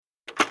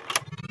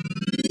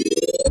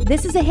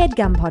This is a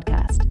HeadGum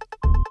podcast.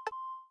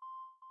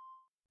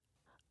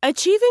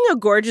 Achieving a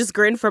gorgeous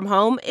grin from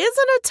home isn't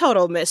a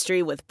total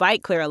mystery with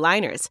Byte Clear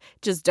aligners.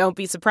 Just don't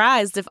be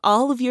surprised if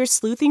all of your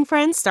sleuthing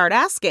friends start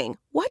asking,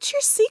 "What's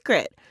your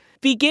secret?"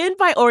 Begin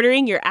by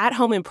ordering your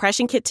at-home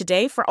impression kit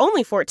today for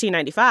only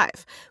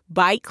 $14.95.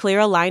 Byte Clear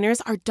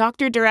aligners are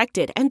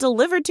doctor-directed and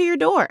delivered to your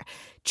door.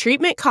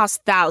 Treatment costs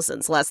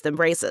thousands less than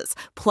braces.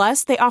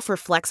 Plus, they offer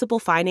flexible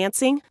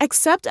financing,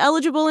 accept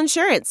eligible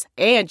insurance,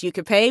 and you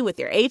can pay with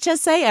your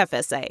HSA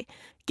FSA.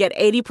 Get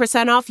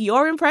 80% off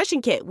your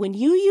impression kit when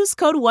you use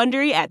code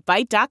WONDERY at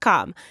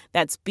Byte.com.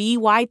 That's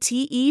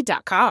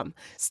BYTE.com.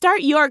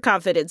 Start your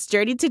confidence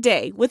journey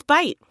today with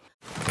Byte.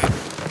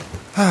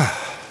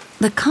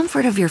 The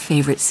comfort of your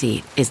favorite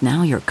seat is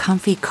now your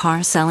comfy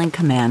car selling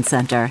command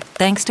center,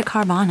 thanks to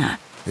Carvana.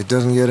 It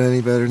doesn't get any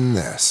better than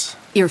this.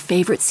 Your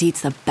favorite seat's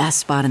the best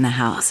spot in the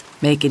house.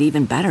 Make it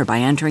even better by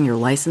entering your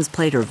license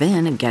plate or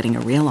VIN and getting a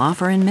real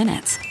offer in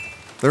minutes.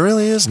 There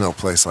really is no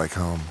place like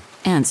home.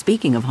 And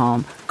speaking of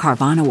home,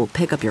 Carvana will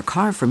pick up your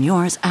car from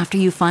yours after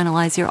you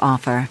finalize your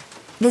offer.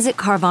 Visit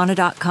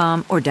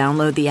Carvana.com or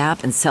download the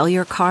app and sell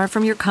your car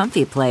from your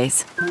comfy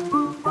place.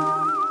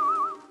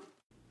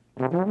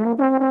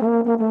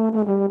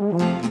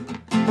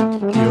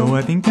 Yo,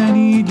 I think I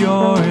need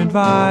your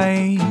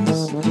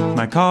advice.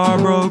 My car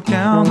broke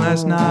down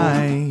last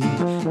night,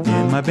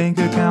 and my bank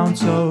account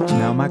soaked.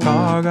 Now my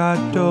car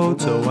got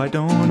towed, so I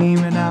don't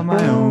even have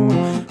my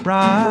own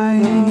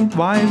ride.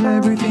 Why is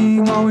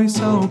everything always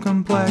so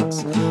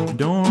complex?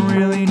 Don't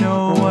really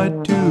know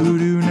what to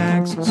do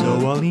next,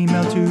 so I'll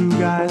email two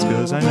guys,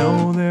 cause I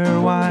know they're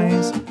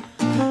wise.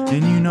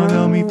 And you know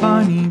they'll be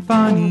funny,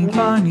 funny,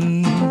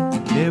 funny.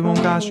 It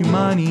won't cost you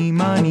money,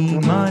 money,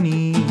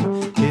 money.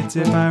 It's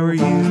If I Were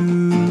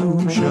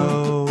You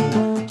show,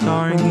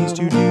 starring these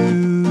two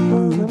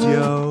dudes,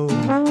 yo.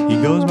 He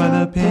goes by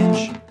the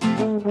Pinch,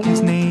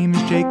 his name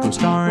is Jake,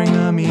 starring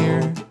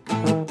Amir.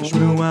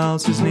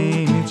 Shmuel's his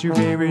name, it's your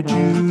favorite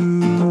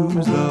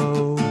Jews,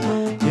 though.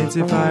 It's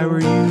If I Were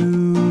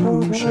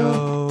You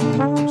show,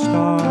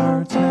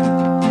 starts now.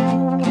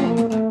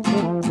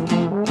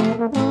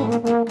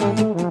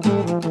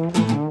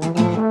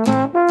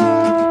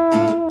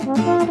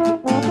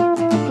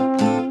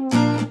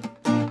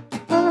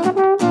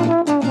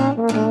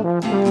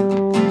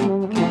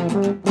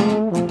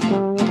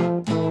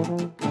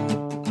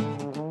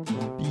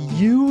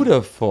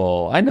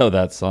 Beautiful. I know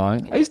that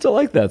song. I used to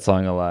like that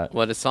song a lot.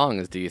 What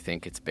song do you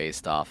think it's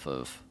based off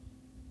of?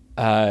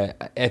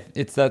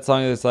 It's that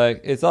song that's like,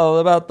 it's all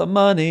about the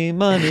money,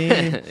 money.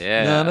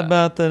 Yeah. Not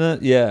about the...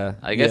 Yeah.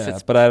 I guess yeah,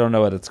 it's... But I don't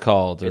know what it's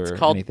called or anything else. It's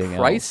called anything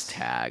Price else.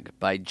 Tag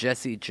by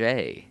Jessie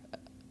J.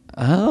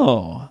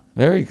 Oh,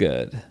 very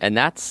good. And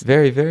that's...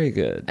 Very, very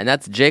good. And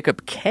that's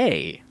Jacob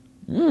K.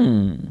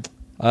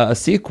 A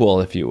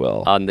sequel, if you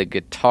will. On the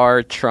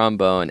guitar,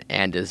 trombone,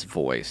 and his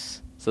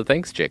voice. So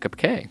thanks, Jacob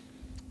K.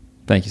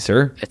 Thank you,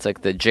 sir. It's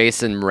like the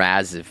Jason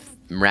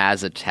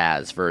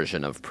Mrazataz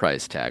version of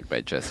Price Tag by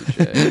Jessie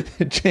J.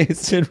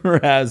 Jason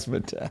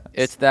Mrazmataz.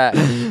 It's that...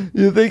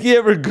 You think he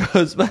ever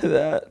goes by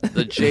that?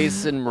 The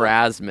Jason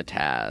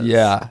Mrazmataz.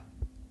 Yeah.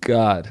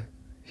 God.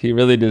 He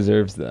really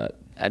deserves that.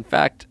 In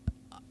fact,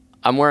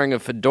 I'm wearing a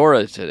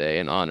fedora today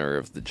in honor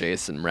of the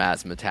Jason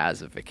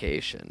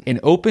Mrazmatazification.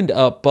 An opened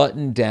up,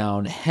 button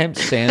down, hemp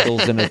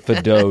sandals and a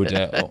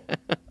fedora.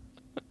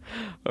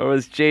 Or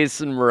was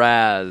Jason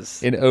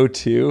Mraz in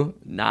 02?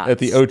 Not at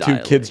the 02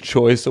 styling. Kids'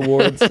 Choice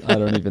Awards? I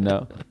don't even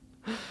know.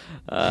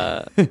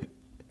 I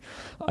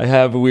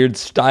have weird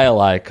style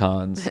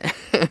icons.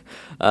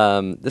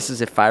 This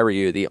is If I Were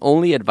You, the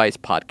only advice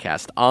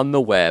podcast on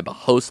the web,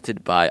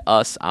 hosted by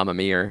us. I'm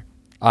Amir.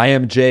 I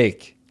am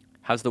Jake.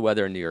 How's the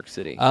weather in New York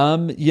City?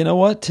 You know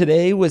what?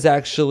 Today was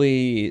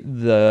actually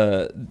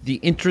the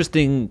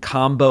interesting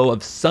combo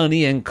of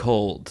sunny and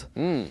cold.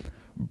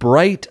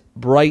 Bright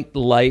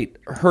light,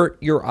 hurt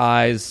your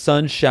eyes,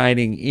 sun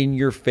shining in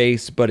your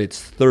face, but it's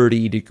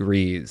 30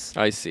 degrees.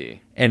 I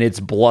see. And it's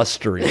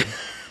blustery.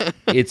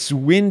 It's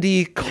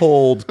windy,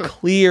 cold,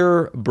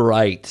 clear,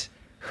 bright.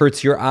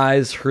 Hurts your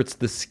eyes, hurts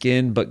the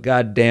skin, but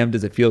goddamn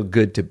does it feel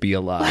good to be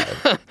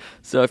alive.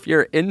 So if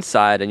you're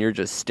inside and you're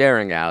just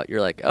staring out,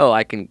 you're like, oh,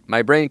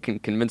 my brain can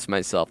convince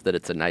myself that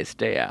it's a nice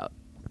day out.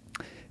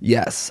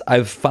 Yes,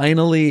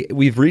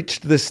 we've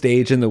reached the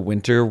stage in the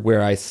winter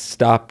where I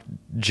stopped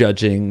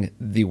judging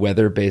the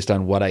weather based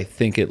on what I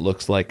think it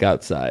looks like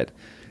outside.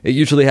 It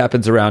usually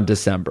happens around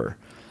December.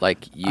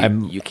 Like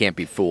you can't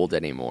be fooled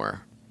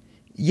anymore.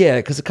 Yeah,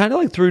 because kind of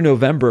like through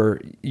November,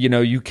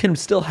 you can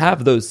still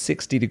have those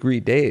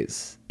 60-degree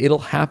days. It'll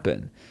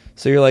happen.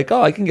 So you're like,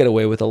 oh, I can get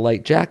away with a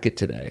light jacket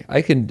today.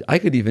 I could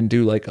even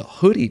do like a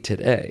hoodie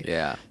today.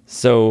 Yeah.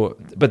 So,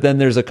 but then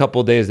there's a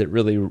couple days that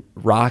really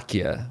rock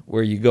you,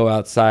 where you go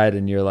outside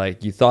and you're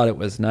like, you thought it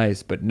was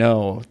nice, but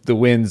no, the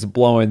wind's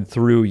blowing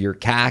through your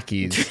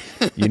khakis.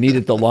 You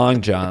needed the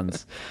long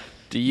johns.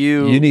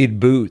 You need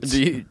boots.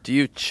 Do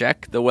you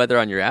check the weather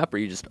on your app, or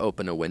you just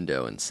open a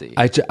window and see?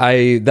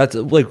 That's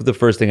like the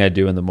first thing I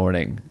do in the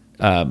morning.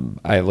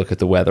 I look at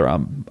the weather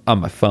on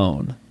my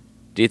phone.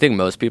 Do you think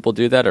most people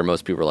do that, or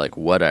most people are like,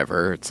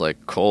 whatever, it's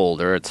like cold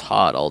or it's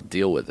hot, I'll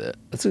deal with it?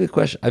 That's a good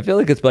question. I feel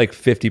like it's like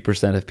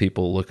 50% of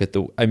people look at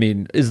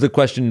is the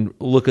question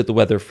look at the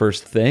weather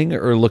first thing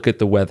or look at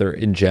the weather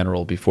in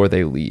general before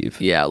they leave?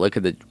 Yeah, look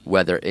at the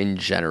weather in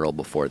general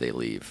before they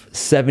leave.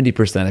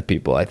 70% of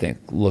people, I think,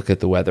 look at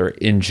the weather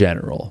in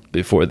general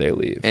before they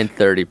leave. And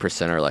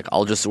 30% are like,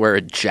 I'll just wear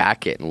a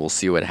jacket and we'll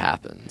see what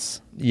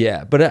happens.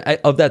 Yeah, but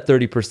of that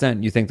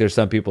 30%, you think there's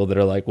some people that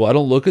are like, well, I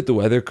don't look at the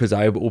weather because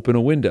I open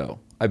a window.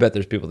 I bet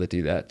there's people that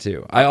do that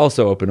too. I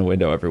also open a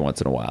window every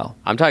once in a while.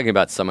 I'm talking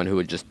about someone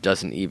who just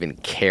doesn't even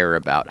care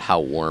about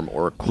how warm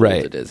or cold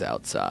it is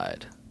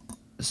outside.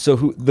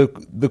 So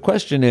the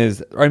question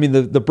is,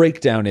 the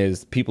breakdown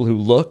is people who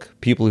look,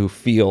 people who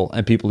feel,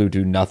 and people who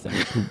do nothing,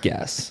 who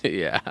guess.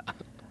 Yeah.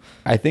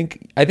 I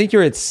think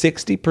you're at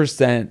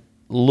 60%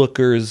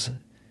 lookers,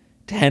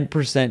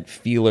 10%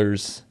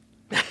 feelers,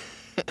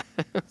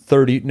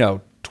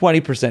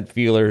 20%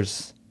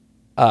 feelers,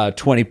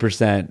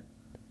 20%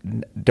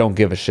 don't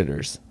give a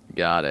shitters.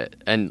 Got it.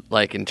 And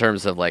like in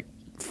terms of like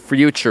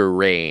future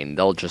rain,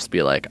 they'll just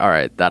be like, all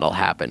right, that'll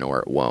happen or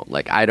it won't.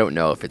 Like, I don't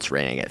know if it's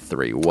raining at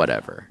 3,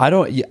 whatever. I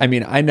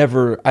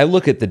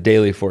look at the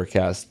daily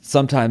forecast.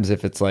 Sometimes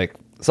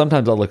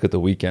I'll look at the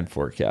weekend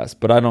forecast,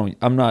 but I don't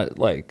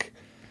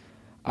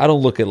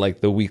look at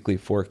like the weekly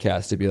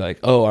forecast to be like,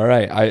 oh, all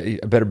right, I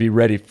better be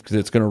ready because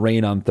it's going to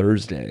rain on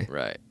Thursday.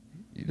 Right.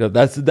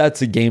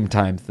 That's a game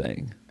time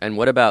thing. And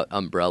what about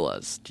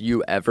umbrellas? Do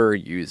you ever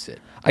use it?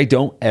 I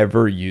don't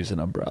ever use an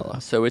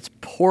umbrella. So it's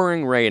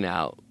pouring rain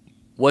out.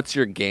 What's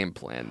your game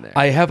plan there?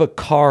 I have a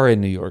car in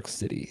New York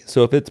City.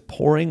 So if it's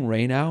pouring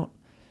rain out,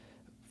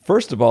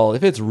 first of all,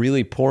 if it's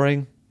really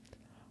pouring,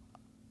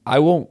 I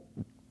won't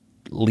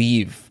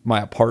leave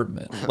my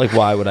apartment. Like,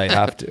 why would I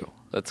have to?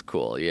 That's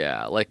cool,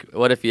 yeah. Like,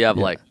 what if you have,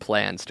 like,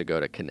 plans to go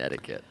to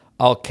Connecticut?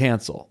 I'll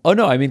cancel. Oh,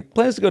 no,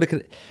 plans to go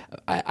to...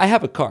 I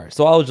have a car,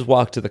 so I'll just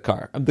walk to the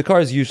car. The car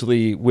is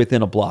usually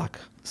within a block,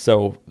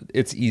 so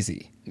it's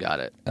easy. Got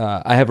it.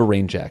 I have a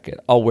rain jacket.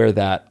 I'll wear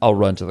that. I'll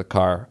run to the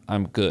car.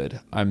 I'm good.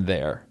 I'm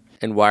there.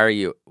 And why are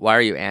you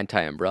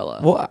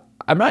anti-umbrella? Well,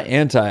 I'm not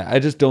anti. I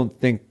just don't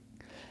think...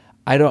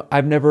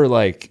 I've never,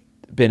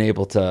 been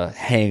able to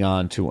hang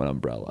on to an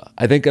umbrella.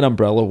 I think an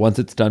umbrella, once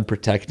it's done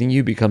protecting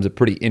you, becomes a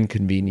pretty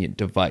inconvenient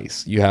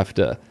device. You have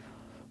to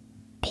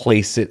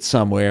place it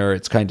somewhere.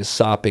 It's kind of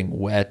sopping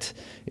wet.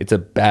 It's a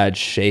bad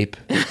shape,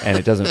 and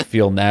it doesn't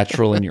feel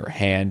natural in your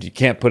hand. You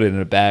can't put it in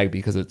a bag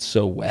because it's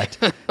so wet.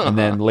 And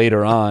then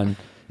later on,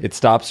 it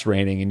stops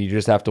raining, and you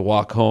just have to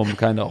walk home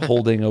kind of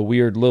holding a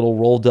weird little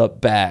rolled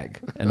up bag.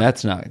 And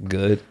that's not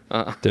good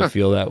to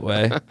feel that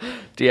way.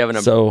 Do you have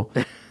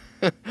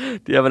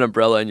Do you have an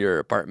umbrella in your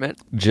apartment?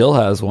 Jill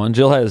has one.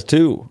 Jill has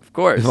 2. Of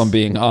course. If I'm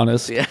being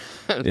honest. Yeah.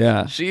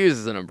 Yeah. She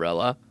uses an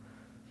umbrella.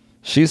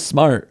 She's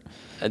smart.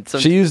 And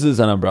she uses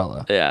an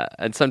umbrella. Yeah.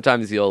 And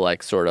sometimes you'll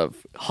sort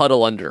of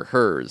huddle under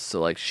hers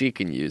so she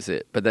can use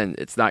it, but then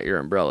it's not your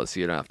umbrella, so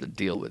you don't have to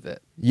deal with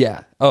it.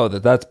 Yeah. Oh,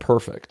 that's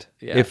perfect.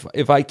 Yeah.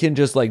 If I can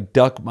just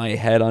duck my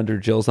head under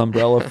Jill's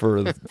umbrella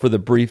for the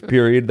brief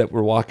period that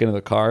we're walking to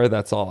the car,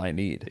 that's all I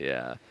need.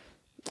 Yeah.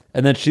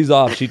 And then she's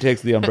off. She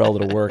takes the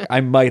umbrella to work.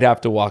 I might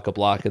have to walk a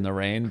block in the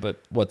rain,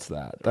 but what's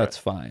that? That's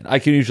fine. I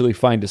can usually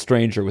find a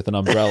stranger with an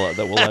umbrella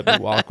that will let me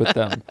walk with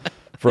them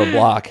for a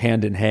block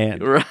hand in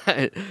hand.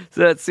 Right.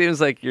 So that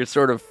seems like you're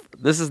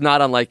this is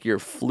not unlike your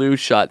flu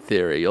shot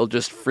theory. You'll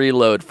just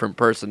freeload from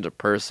person to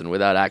person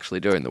without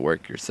actually doing the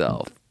work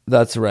yourself.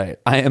 That's right.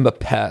 I am a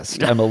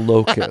pest. I'm a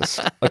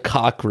locust, a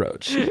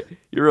cockroach.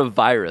 You're a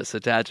virus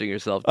attaching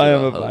yourself to I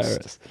am a a host.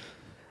 virus.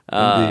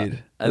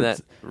 Indeed.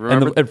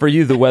 And for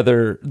you, the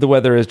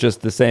weather is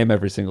just the same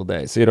every single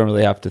day, so you don't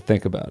really have to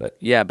think about it.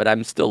 Yeah, but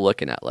I'm still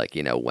looking at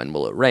when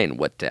will it rain?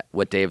 What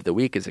day of the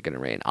week is it going to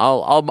rain?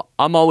 I'm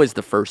always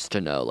the first to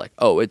know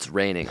it's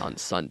raining on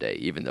Sunday,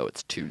 even though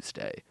it's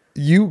Tuesday.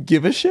 You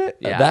give a shit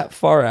that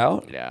far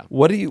out? Yeah.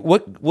 What do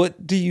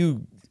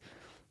you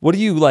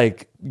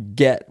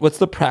get? What's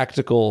the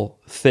practical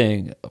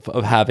thing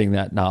of having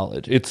that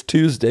knowledge? It's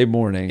Tuesday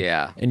morning.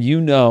 Yeah. And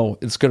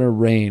it's going to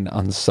rain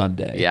on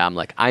Sunday. Yeah, I'm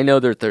I know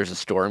that there's a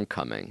storm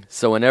coming.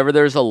 So whenever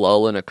there's a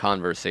lull in a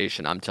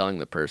conversation, I'm telling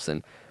the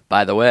person,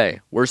 by the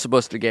way, we're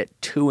supposed to get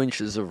 2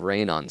 inches of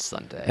rain on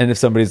Sunday. And if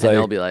somebody's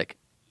they'll be like,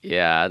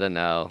 yeah, I don't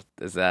know.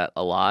 Is that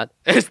a lot?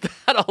 Is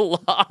that a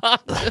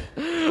lot?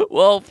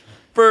 Well,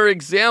 for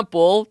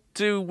example,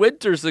 2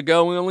 winters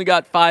ago, we only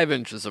got 5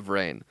 inches of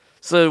rain.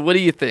 So what do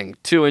you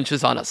think? 2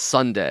 inches on a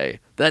Sunday?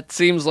 That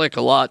seems like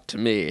a lot to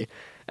me.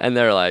 And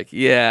they're like,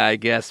 yeah, I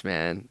guess,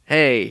 man.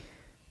 Hey,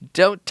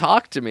 don't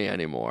talk to me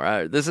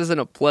anymore. This isn't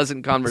a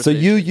pleasant conversation.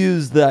 So you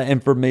use that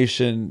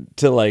information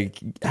to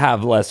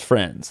have less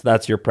friends.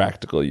 That's your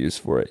practical use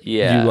for it.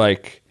 Yeah. You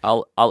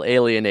I'll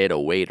alienate a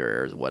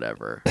waiter or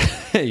whatever.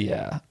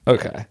 Yeah.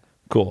 Okay.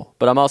 Cool.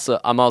 But I'm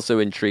also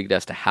intrigued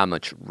as to how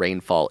much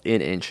rainfall in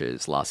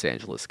inches Los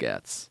Angeles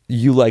gets.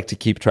 You like to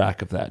keep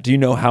track of that. Do you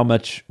know how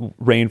much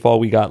rainfall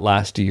we got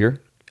last year?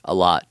 A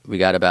lot. We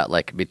got about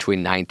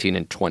between 19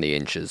 and 20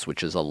 inches,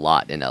 which is a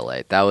lot in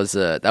LA. That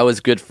was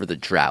good for the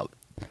drought.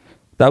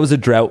 That was a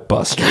drought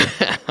buster.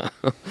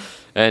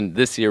 And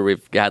this year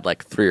we've had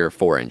like 3 or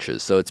 4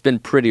 inches. So it's been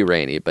pretty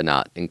rainy, but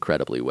not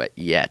incredibly wet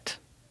yet.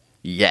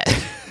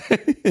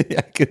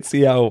 I can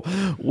see how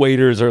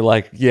waiters are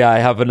like, yeah, I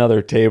have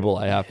another table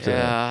I have to.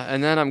 Yeah,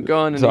 and then I'm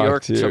going to New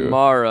York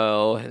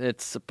tomorrow.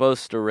 It's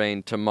supposed to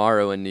rain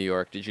tomorrow in New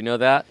York. Did you know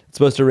that? It's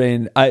supposed to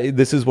rain.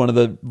 This is one of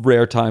the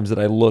rare times that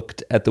I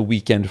looked at the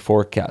weekend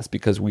forecast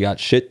because we got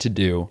shit to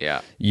do.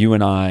 Yeah. You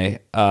and I.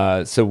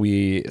 So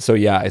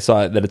yeah, I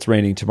saw that it's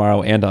raining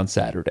tomorrow and on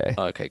Saturday.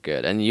 Okay,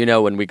 good. And you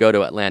know, when we go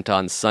to Atlanta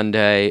on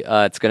Sunday,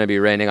 it's going to be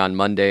raining on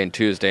Monday and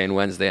Tuesday and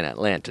Wednesday in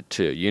Atlanta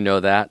too. You know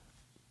that?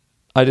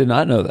 I did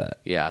not know that.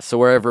 Yeah, so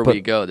wherever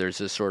we go, there's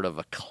this sort of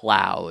a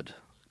cloud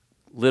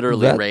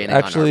literally raining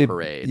on our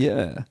parade.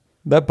 Yeah,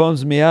 that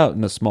bums me out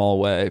in a small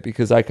way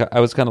because I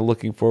was kind of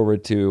looking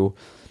forward to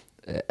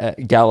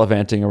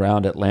gallivanting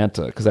around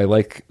Atlanta because I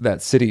like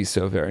that city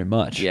so very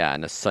much. Yeah,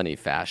 in a sunny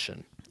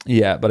fashion.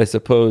 Yeah, but I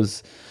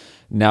suppose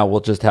now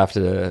we'll just have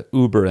to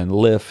Uber and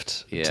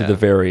Lyft to the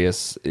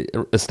various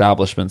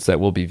establishments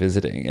that we'll be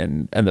visiting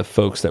and the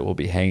folks that we'll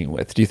be hanging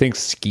with. Do you think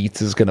Skeets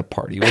is going to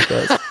party with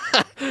us?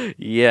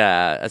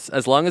 Yeah,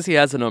 as long as he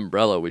has an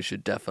umbrella, we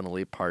should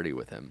definitely party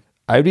with him.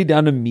 I'd be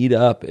down to meet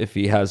up if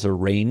he has a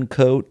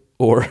raincoat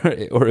or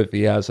if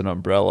he has an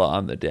umbrella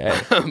on the day.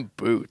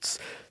 Boots.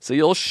 So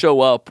you'll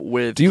show up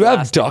with Do you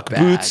have duck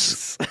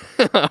boots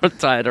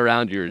tied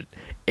around your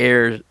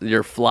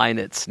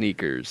Flyknit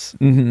sneakers?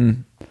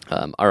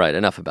 Mm-hmm. All right,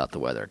 enough about the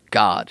weather.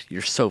 God,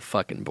 you're so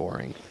fucking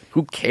boring.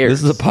 Who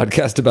cares? This is a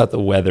podcast about the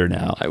weather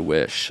now. I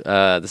wish.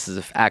 This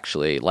is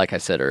actually, like I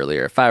said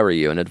earlier, if I were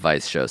you, an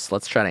advice show. So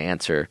let's try to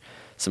answer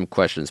some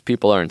questions.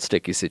 People are in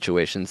sticky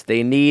situations.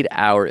 They need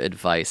our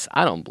advice.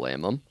 I don't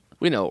blame them.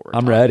 We know what we're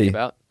talking ready.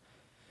 about.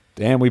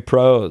 Damn, we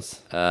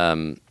pros.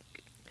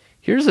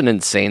 Here's an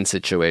insane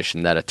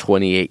situation that a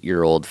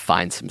 28-year-old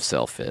finds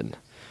himself in.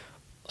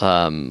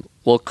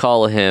 We'll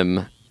call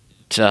him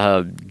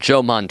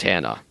Joe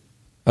Montana.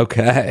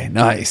 Okay,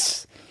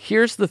 nice.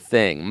 Here's the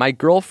thing. My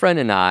girlfriend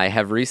and I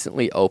have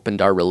recently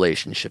opened our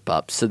relationship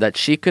up so that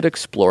she could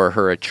explore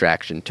her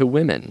attraction to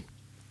women.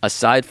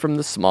 Aside from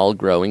the small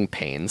growing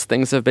pains,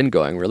 things have been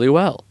going really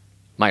well.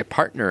 My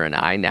partner and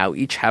I now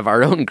each have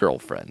our own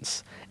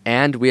girlfriends,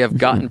 and we have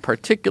gotten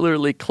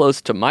particularly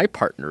close to my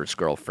partner's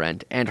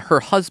girlfriend and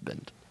her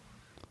husband.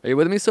 Are you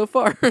with me so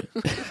far?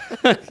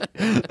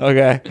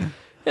 Okay.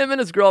 Him and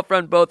his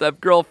girlfriend both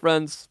have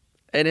girlfriends,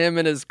 and him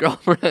and his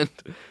girlfriend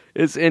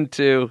is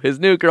into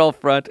his new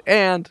girlfriend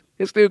and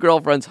his new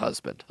girlfriend's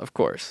husband, of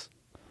course.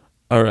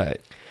 All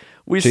right.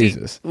 We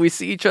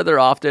see each other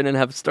often and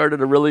have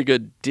started a really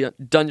good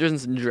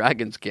Dungeons and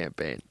Dragons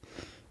campaign.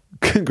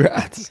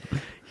 Congrats.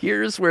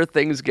 Here's where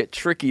things get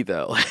tricky,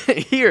 though.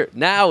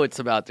 Now it's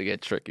about to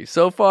get tricky.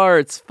 So far,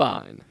 it's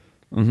fine.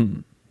 Mm-hmm.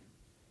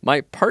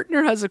 My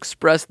partner has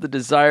expressed the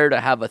desire to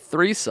have a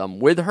threesome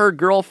with her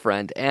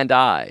girlfriend and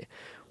I,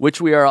 which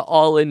we are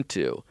all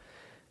into.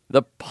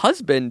 The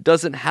husband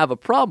doesn't have a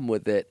problem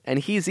with it, and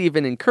he's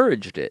even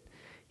encouraged it.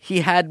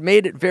 He had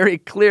made it very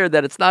clear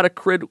that it's not a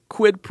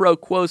quid pro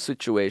quo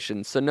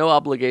situation, so no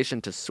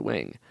obligation to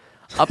swing.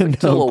 Up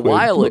until a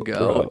while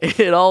ago,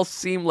 it all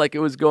seemed like it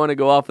was going to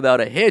go off without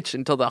a hitch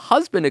until the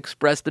husband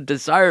expressed a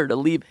desire to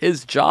leave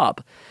his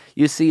job.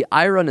 You see,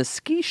 I run a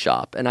ski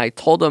shop, and I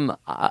told him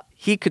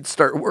he could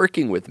start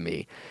working with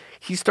me.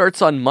 He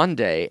starts on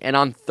Monday, and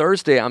on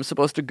Thursday, I'm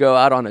supposed to go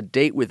out on a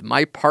date with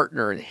my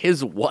partner and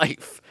his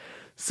wife.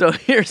 So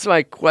here's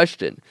my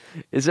question.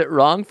 Is it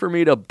wrong for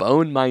me to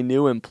bone my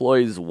new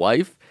employee's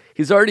wife?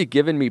 He's already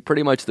given me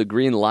pretty much the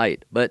green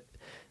light, but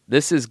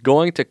this is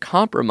going to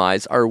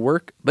compromise our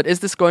work. But is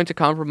this going to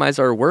compromise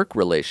our work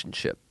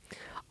relationship?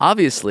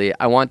 Obviously,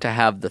 I want to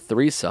have the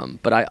threesome,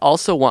 but I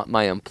also want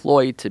my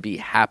employee to be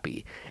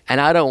happy,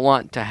 and I don't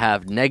want to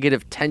have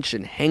negative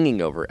tension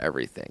hanging over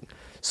everything.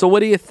 So what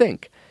do you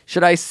think?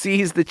 Should I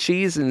seize the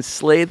cheese and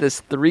slay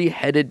this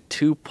 3-headed,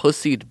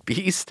 2-pussied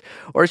beast?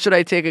 Or should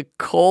I take a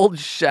cold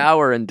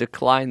shower and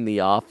decline the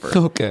offer?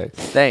 Okay.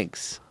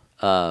 Thanks.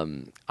 I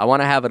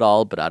want to have it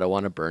all, but I don't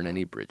want to burn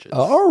any bridges.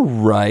 All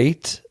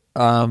right.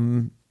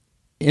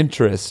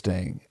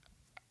 Interesting.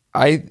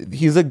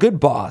 He's a good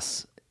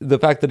boss. The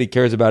fact that he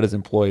cares about his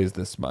employees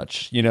this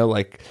much,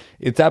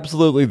 it's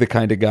absolutely the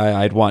kind of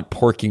guy I'd want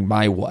porking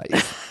my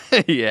wife.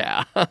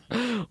 Yeah.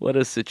 What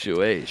a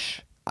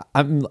situation.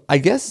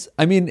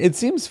 It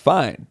seems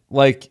fine.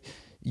 Like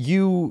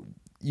you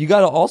got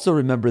to also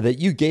remember that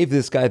you gave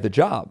this guy the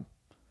job.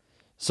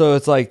 So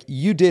it's like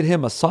you did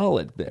him a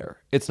solid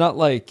there. It's not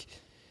like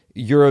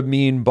you're a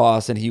mean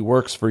boss and he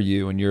works for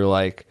you and you're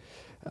like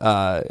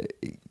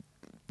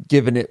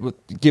giving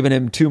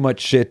him too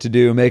much shit to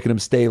do, making him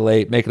stay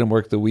late, making him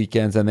work the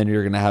weekends, and then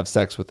you're going to have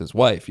sex with his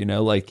wife,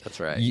 That's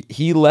right.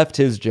 He left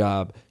his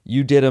job.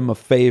 You did him a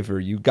favor.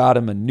 You got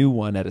him a new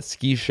one at a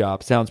ski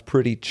shop. Sounds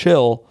pretty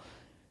chill.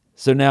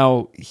 So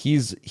now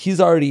he's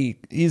got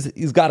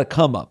to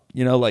come up,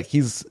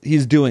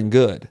 he's doing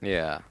good.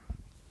 Yeah.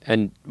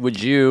 And would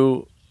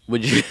you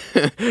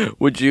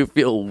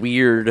feel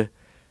weird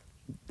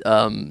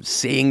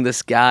seeing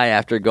this guy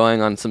after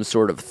going on some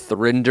sort of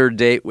Thrinder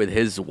date with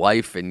his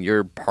wife and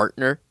your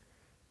partner?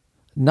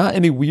 Not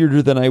any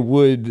weirder than I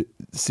would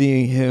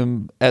seeing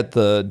him at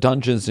the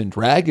Dungeons and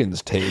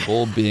Dragons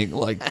table being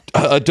like,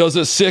 does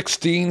a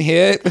 16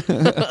 hit?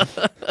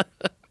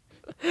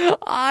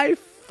 I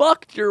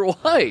fucked your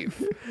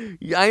wife.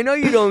 I know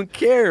you don't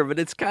care, but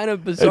it's kind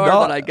of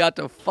bizarre that I got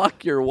to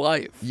fuck your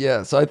wife.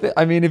 Yeah, so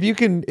I mean, if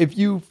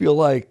you feel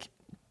like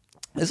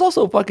it's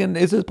also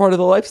this is part of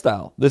the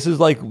lifestyle. This is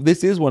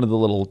one of the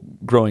little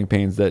growing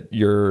pains that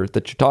you're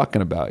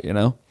talking about, you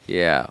know?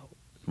 Yeah.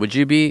 Would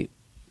you be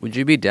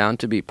down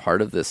to be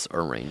part of this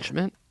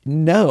arrangement?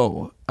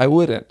 No, I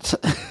wouldn't.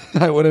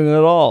 I wouldn't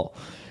at all.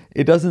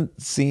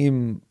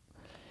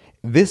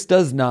 This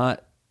does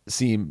not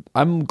seem,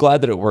 I'm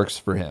glad that it works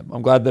for him.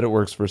 I'm glad that it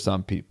works for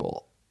some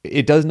people.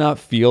 It does not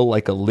feel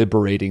like a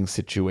liberating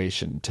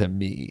situation to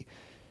me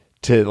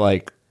to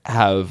like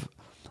have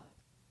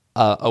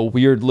a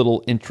weird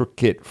little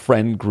intricate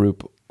friend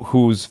group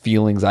whose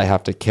feelings I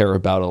have to care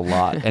about a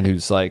lot and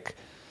whose like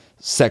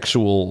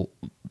sexual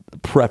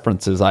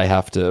preferences I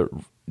have to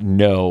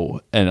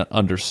know and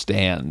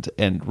understand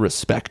and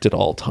respect at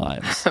all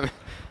times.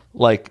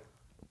 Like,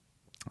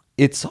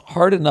 it's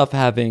hard enough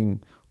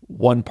having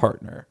one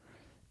partner.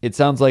 It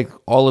sounds like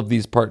all of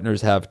these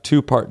partners have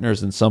two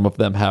partners and some of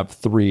them have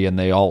three and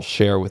they all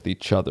share with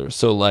each other.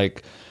 So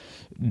like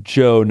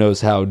Joe knows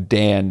how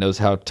Dan knows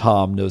how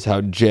Tom knows how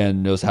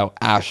Jen knows how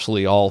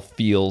Ashley all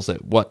feels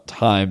at what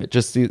time.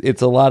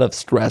 It's a lot of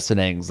stress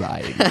and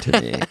anxiety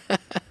to me.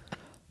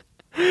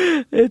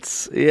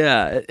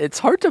 It's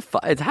hard to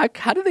find.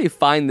 How do they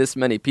find this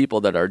many people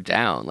that are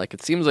down? Like,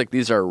 it seems like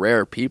these are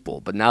rare people,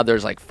 but now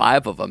there's like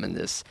 5 of them in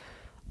this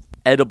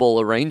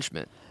edible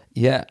arrangement.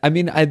 Yeah, I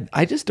mean,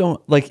 I just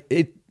don't like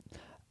it.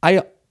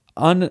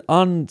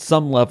 On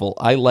some level,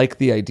 I like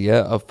the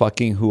idea of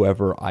fucking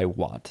whoever I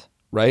want,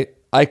 right?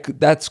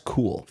 That's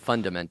cool.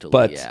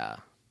 Fundamentally, yeah.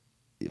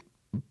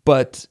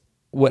 But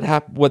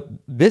what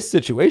this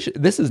situation,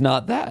 this is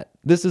not that.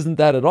 This isn't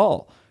that at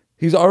all.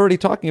 He's already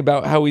talking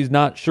about how he's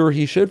not sure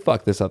he should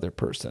fuck this other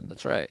person.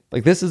 That's right.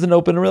 Like, this is an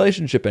open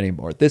relationship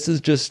anymore. This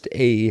is just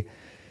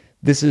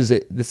what's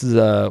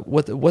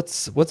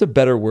a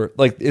better word?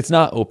 Like, it's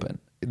not open.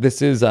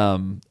 This is a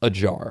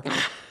jar.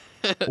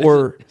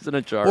 Or isn't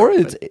a jar. Or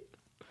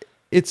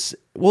it's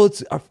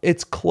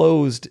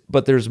closed,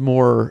 but there's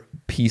more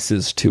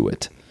pieces to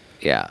it.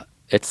 Yeah.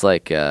 It's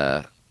like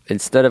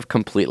instead of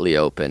completely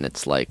open,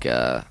 it's like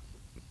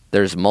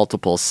there's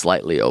multiple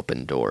slightly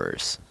open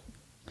doors.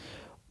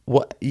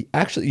 What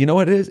actually, you know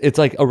what it is? It's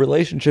like a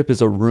relationship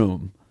is a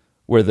room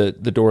where the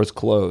door is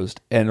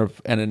closed, and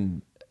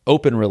an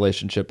open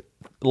relationship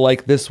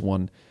like this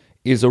one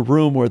is a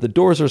room where the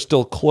doors are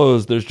still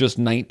closed. There's just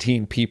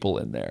 19 people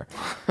in there,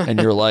 and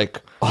you're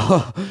like,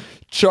 oh,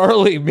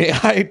 Charlie, may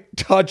I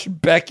touch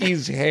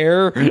Becky's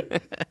hair?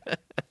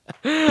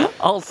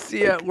 I'll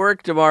see you at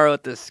work tomorrow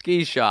at the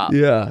ski shop.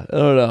 Yeah, I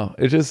don't know.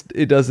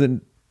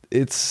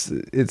 It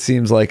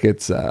seems like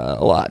it's a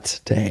lot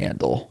to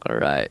handle. All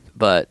right.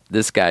 But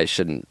this guy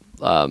shouldn't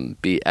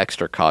be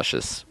extra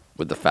cautious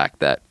with the fact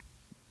that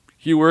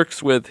he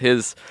works with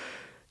his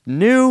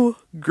new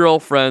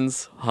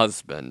girlfriend's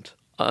husband.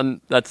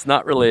 That's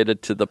not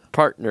related to the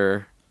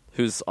partner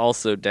who's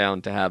also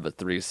down to have a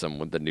threesome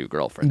with the new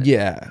girlfriend.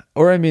 Yeah.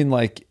 Or I mean,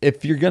 like,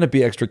 if you're going to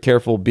be extra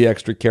careful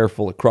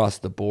across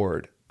the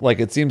board. Like,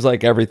 it seems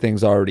like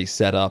everything's already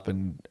set up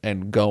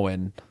and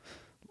going.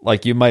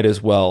 Like, you might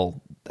as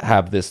well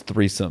have this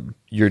threesome.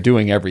 You're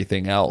doing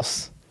everything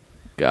else.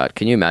 God,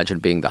 can you imagine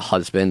being the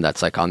husband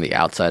that's like on the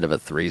outside of a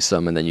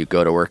threesome, and then you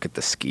go to work at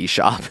the ski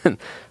shop and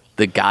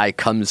the guy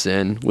comes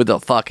in with a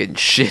fucking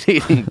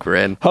shit-eating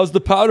grin. How's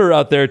the powder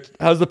out there?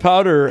 How's the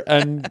powder?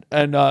 And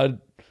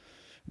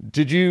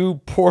did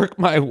you pork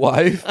my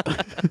wife?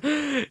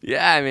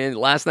 Yeah, I mean,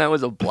 last night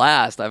was a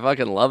blast. I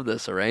fucking love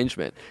this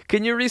arrangement.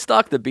 Can you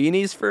restock the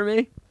beanies for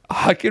me?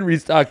 I can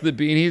restock the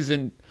beanies,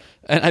 and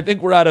I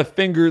think we're out of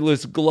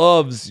fingerless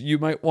gloves. You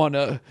might want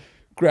to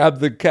grab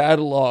the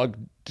catalog.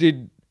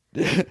 Did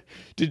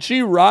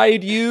she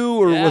ride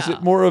you, or was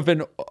it more of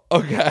an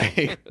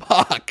okay?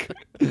 Fuck.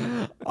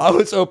 I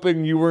was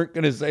hoping you weren't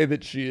going to say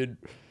that she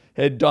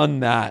had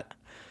done that.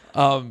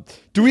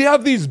 Do we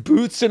have these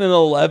boots in an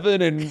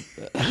 11?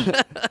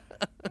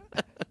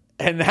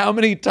 And how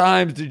many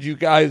times did you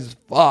guys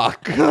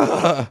fuck?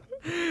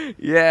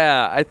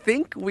 Yeah, I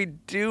think we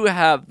do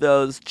have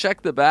those.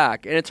 Check the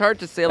back. And it's hard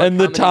to say, like, and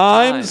the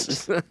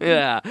times?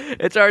 Yeah,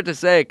 it's hard to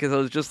say because it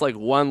was just like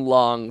one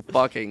long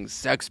fucking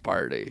sex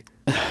party.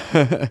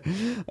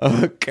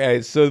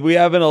 Okay, so we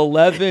have an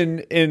 11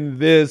 in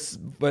this,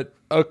 but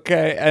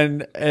okay,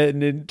 and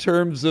in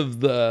terms of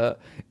the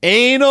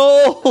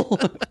anal...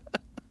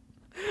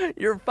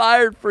 You're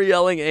fired for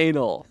yelling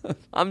anal.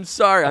 I'm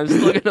sorry, I'm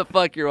still gonna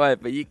fuck your wife,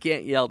 but you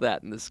can't yell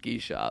that in the ski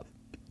shop.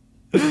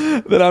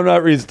 Then I'm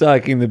not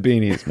restocking the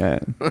beanies,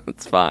 man.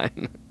 It's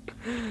fine.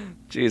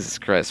 Jesus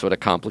Christ, what a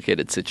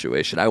complicated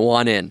situation. I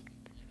want in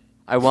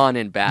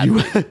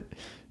badly.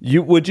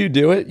 Would you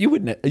do it? You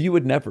would. You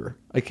would never.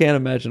 I can't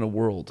imagine a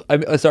world.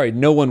 I'm sorry.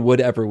 No one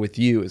would ever with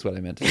you, is what I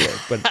meant to say.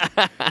 But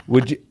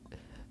would you?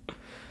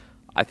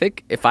 I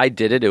think if I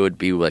did it, it would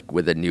be like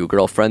with a new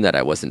girlfriend that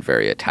I wasn't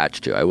very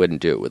attached to. I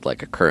wouldn't do it with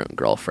like a current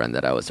girlfriend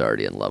that I was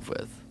already in love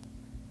with.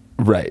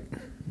 Right.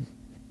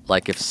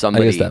 Like if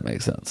somebody, I guess that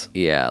makes sense.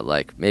 Yeah,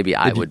 like maybe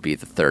I would be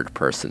the third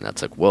person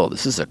that's like, whoa,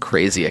 this is a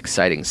crazy,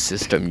 exciting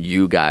system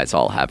you guys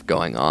all have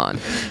going on.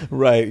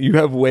 Right. You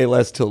have way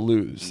less to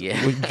lose.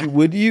 Yeah.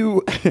 Would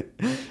you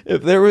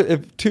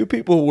if two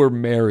people were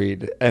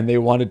married and they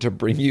wanted to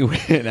bring you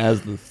in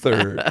as the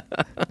third?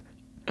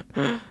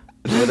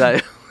 Would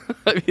I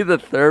be the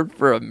third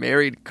for a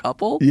married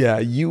couple? Yeah,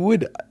 you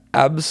would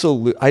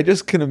absolutely. I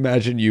just can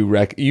imagine you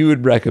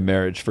would wreck a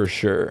marriage for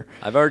sure.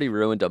 I've already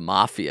ruined a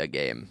mafia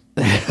game.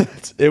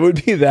 It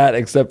would be that,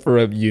 except for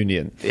a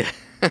union.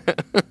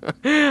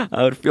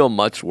 I would feel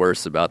much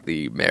worse about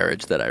the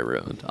marriage that I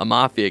ruined. A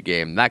mafia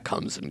game, that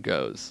comes and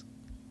goes.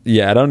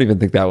 Yeah, I don't even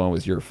think that one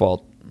was your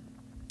fault.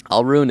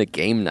 I'll ruin a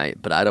game night,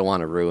 but I don't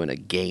want to ruin a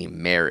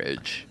game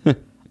marriage.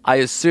 I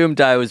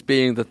assumed I was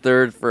being the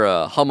third for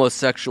a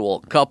homosexual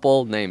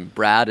couple named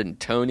Brad and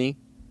Tony.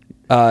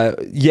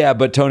 Yeah,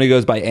 but Tony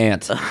goes by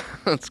Ant.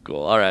 That's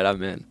cool. All right,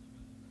 I'm in.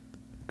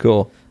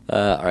 Cool.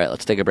 All right,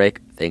 let's take a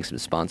break. Thanks to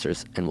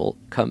sponsors, and we'll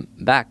come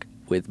back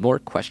with more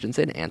questions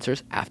and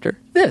answers after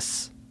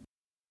this.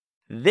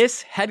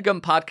 This HeadGum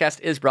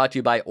podcast is brought to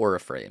you by Aura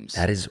Frames.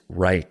 That is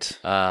right.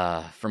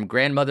 From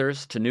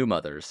grandmothers to new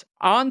mothers,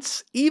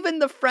 aunts, even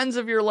the friends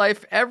of your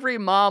life, every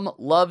mom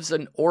loves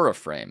an Aura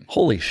frame.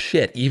 Holy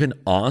shit, even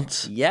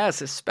aunts?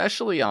 Yes,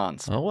 especially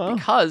aunts. Oh, wow.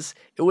 Because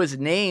it was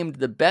named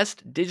the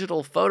best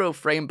digital photo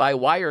frame by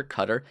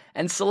Wirecutter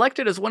and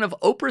selected as one of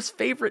Oprah's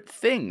favorite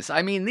things.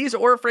 I mean, these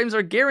Aura frames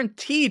are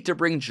guaranteed to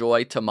bring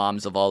joy to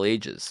moms of all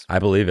ages. I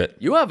believe it.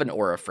 You have an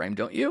Aura frame,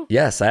 don't you?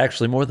 Yes, I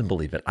actually more than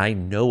believe it. I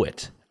know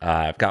it.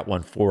 I've got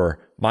one for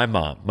my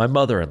mom, my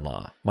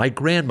mother-in-law, my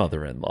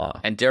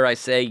grandmother-in-law. And dare I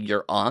say,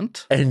 your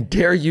aunt? And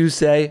dare you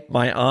say,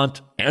 my aunt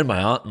and my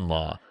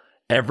aunt-in-law.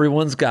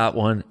 Everyone's got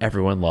one.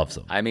 Everyone loves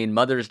them. I mean,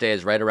 Mother's Day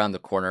is right around the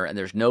corner, and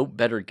there's no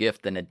better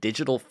gift than a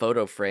digital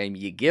photo frame.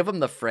 You give them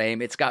the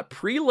frame. It's got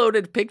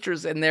preloaded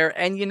pictures in there,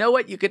 and you know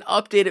what? You can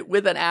update it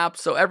with an app,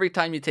 so every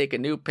time you take a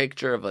new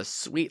picture of a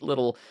sweet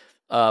little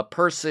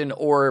person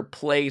or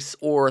place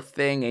or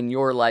thing in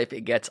your life,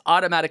 it gets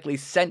automatically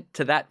sent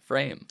to that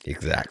frame.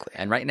 Exactly.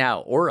 And right now,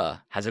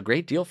 Aura has a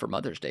great deal for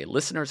Mother's Day.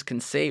 Listeners can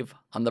save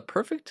on the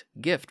perfect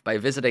gift by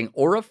visiting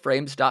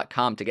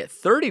auraframes.com to get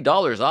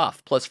 $30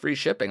 off plus free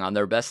shipping on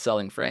their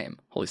best-selling frame.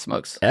 Holy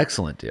smokes.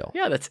 Excellent deal.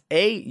 Yeah, that's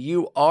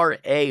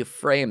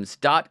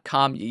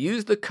auraframes.com. You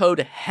use the code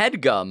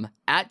HEADGUM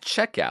at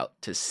checkout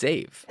to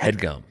save.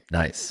 HeadGum.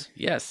 Nice.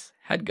 Yes.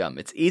 HeadGum.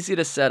 It's easy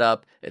to set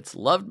up. It's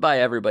loved by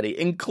everybody,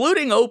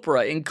 including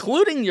Oprah,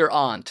 including your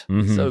aunt.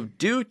 Mm-hmm. So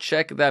do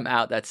check them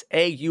out. That's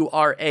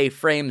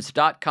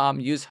auraframes.com.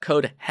 Use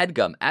code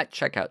HEADGUM at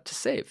checkout to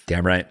save.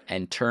 Damn right.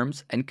 And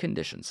terms and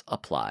conditions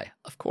apply,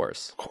 of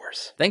course. Of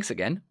course. Thanks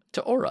again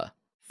to Aura.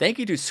 Thank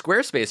you to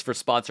Squarespace for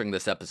sponsoring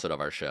this episode of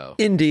our show.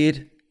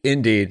 Indeed.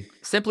 Indeed.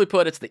 Simply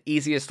put, it's the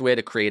easiest way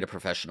to create a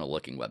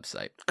professional-looking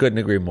website. Couldn't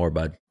agree more,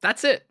 bud.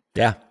 That's it.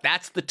 Yeah.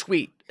 That's the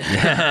tweet.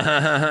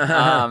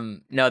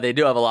 No, they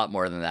do have a lot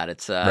more than that.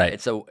 It's right.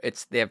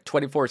 They have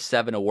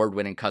 24/7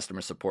 award-winning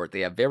customer support. They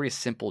have very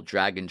simple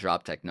drag and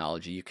drop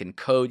technology. You can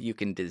code, you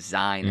can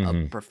design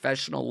a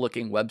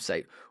professional-looking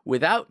website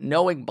without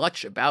knowing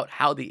much about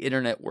how the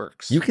internet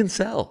works. You can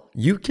sell.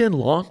 You can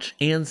launch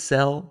and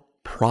sell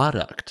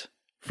product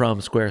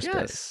from Squarespace.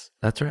 Yes.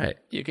 That's right.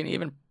 You can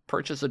even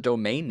purchase a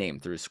domain name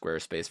through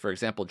Squarespace. For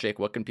example, Jake,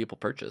 what can people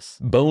purchase?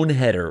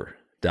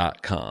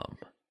 Boneheader.com.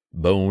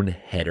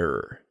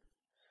 Boneheader.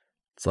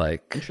 It's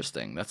like,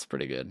 Interesting. That's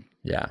pretty good.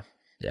 yeah.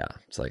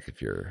 It's like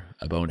if you're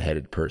a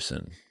boneheaded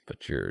person,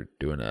 but you're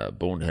doing a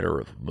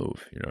boneheader of a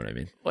move. You know what I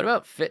mean? What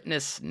about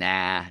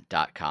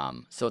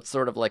fitnessnah.com? So it's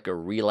sort of like a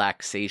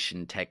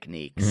relaxation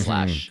technique /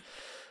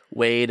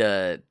 way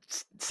to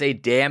say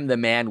damn the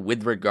man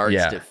with regards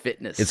to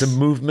fitness. It's a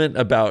movement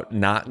about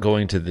not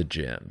going to the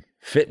gym.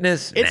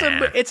 Fitness?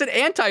 It's an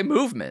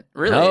anti-movement,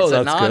 really. Oh, it's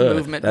a that's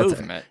non-movement good.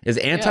 movement. Is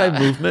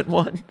anti-movement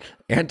one?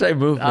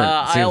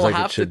 Anti-movement seems I'll like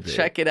have it should to be.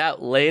 check it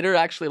out later.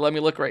 Actually, let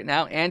me look right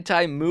now.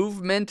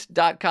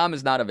 Antimovement.com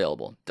is not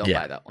available. Don't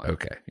buy that one.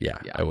 Okay. Yeah,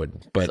 I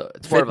wouldn't. But So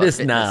it's more of a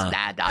fitness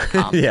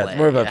fitnessnah.com yeah, play. it's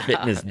more of a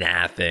fitness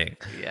nah thing.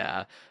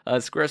 Yeah.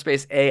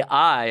 Squarespace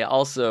AI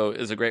also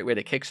is a great way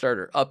to kickstart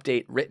or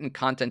update written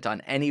content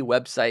on any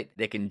website.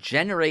 They can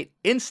generate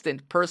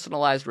instant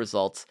personalized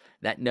results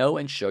that know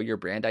and show your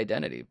brand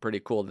identity. Pretty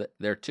cool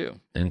there too.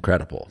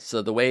 Incredible.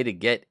 So the way to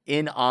get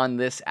in on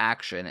this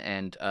action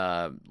and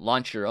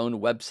launch your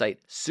own website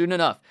soon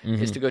enough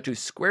is to go to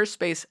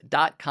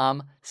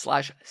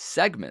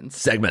squarespace.com/segments.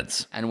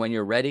 Segments. And when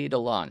you're ready to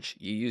launch,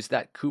 you use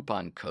that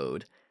coupon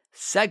code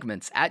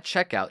segments at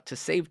checkout to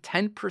save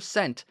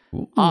 10%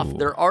 off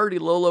their already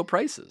low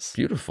prices.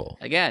 Beautiful.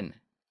 Again,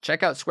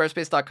 Check out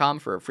squarespace.com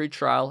for a free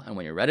trial, and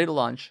when you're ready to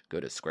launch, go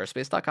to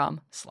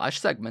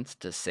squarespace.com/segments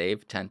to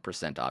save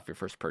 10% off your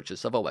first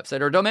purchase of a website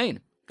or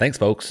domain. Thanks,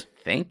 folks.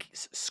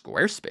 Thanks,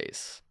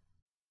 Squarespace.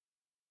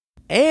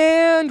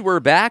 And we're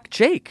back.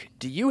 Jake,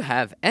 do you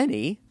have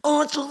any?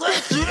 Mom,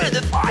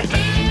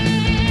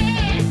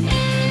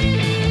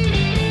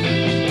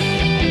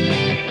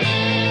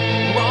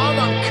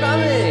 I'm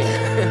coming.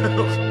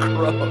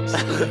 Gross.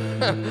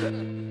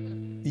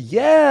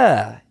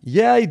 Yeah,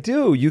 I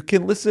do. You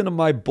can listen to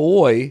my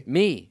boy,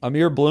 Me.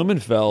 Amir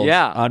Blumenfeld,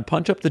 on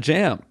Punch Up the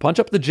Jam. Punch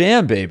Up the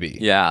Jam, baby.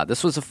 Yeah,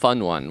 this was a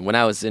fun one. When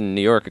I was in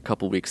New York a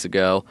couple weeks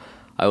ago,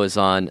 I was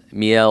on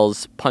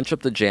Miel's Punch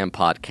Up the Jam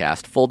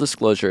podcast. Full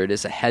disclosure, it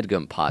is a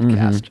HeadGum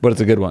podcast. But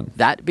it's a good one.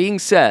 That being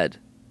said,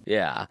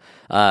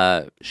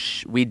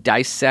 we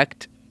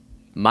dissect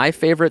my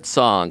favorite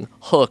song,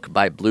 Hook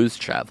by Blues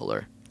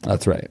Traveler.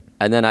 That's right.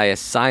 And then I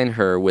assign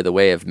her with a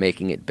way of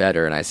making it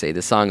better. And I say,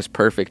 the song's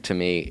perfect to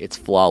me. It's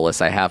flawless.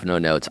 I have no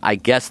notes. I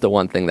guess the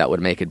one thing that would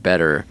make it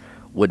better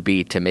would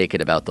be to make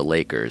it about the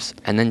Lakers.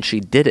 And then she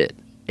did it.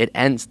 It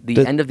ends. The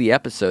end of the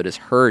episode is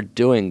her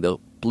doing the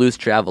Blues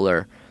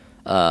Traveler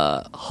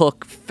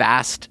hook,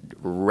 fast,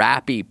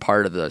 rappy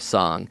part of the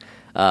song,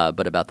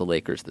 but about the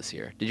Lakers this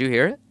year. Did you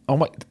hear it? Oh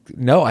my!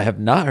 No, I have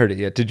not heard it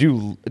yet. Did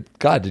you?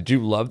 God, did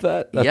you love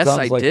that? That Yes, sounds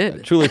I like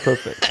did. Truly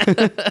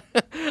perfect.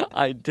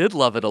 I did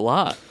love it a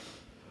lot.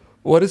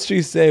 What does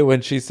she say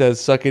when she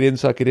says, suck it in,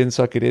 suck it in,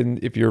 suck it in,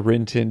 if you're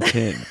Rin Tin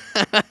Tin?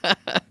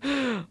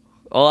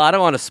 Well, I don't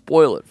want to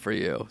spoil it for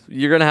you.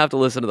 You're going to have to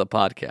listen to the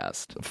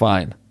podcast.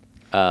 Fine.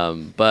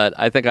 But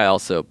I think I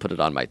also put it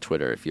on my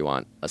Twitter if you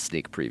want a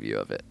sneak preview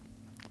of it.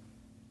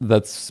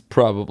 That's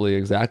probably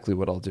exactly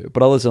what I'll do.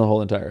 But I'll listen to the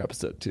whole entire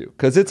episode, too.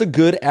 Because it's a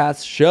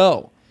good-ass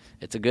show.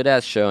 It's a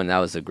good-ass show, and that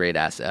was a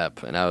great-ass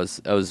ep. And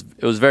it was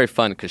very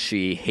fun because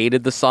she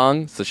hated the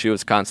song, so she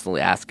was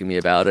constantly asking me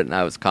about it, and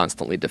I was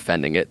constantly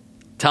defending it,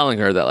 telling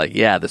her that, like,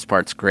 yeah, this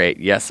part's great.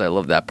 Yes, I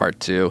love that part,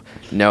 too.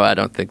 No, I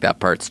don't think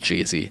that part's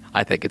cheesy.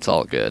 I think it's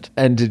all good.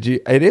 And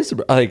it is,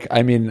 like,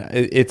 I mean,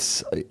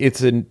 it's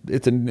a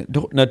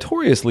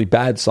notoriously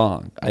bad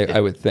song,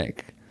 I would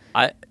think.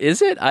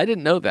 Is it? I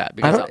didn't know that.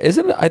 Because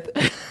Isn't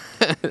it?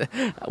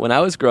 when I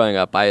was growing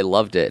up, I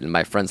loved it, and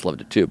my friends loved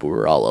it too, but we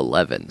were all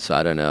 11, so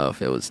I don't know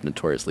if it was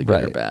notoriously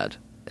good or bad.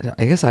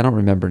 I guess I don't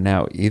remember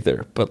now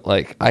either, but,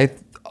 like, I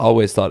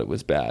always thought it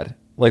was bad.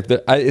 Like,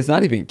 it's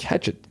not even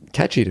catchy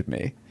to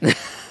me.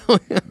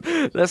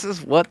 This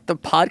is what the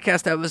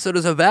podcast episode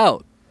is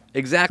about.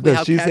 Exactly. Does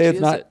how she catchy say it's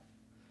is not? it?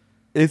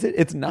 Is it?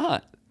 It's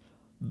not.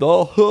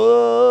 The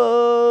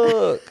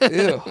hook.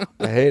 Ew,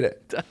 I hate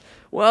it.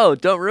 Whoa,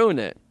 don't ruin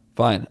it.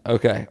 Fine.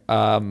 Okay.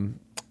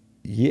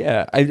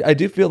 Yeah, I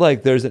do feel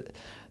like there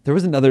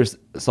was another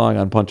song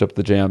on Punch Up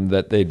the Jam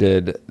that they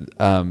did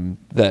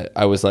that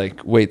I was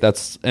like, wait,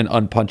 that's an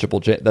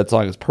unpunchable jam. That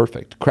song is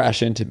perfect.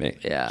 Crash Into Me.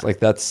 Yeah. It's like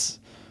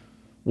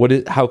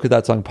how could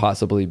that song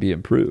possibly be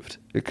improved?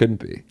 It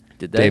couldn't be.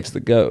 Did they? Dave's the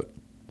GOAT.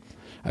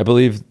 I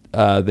believe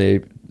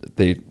they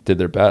did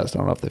their best. I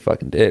don't know if they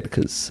fucking did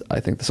because I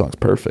think the song's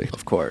perfect.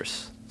 Of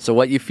course. So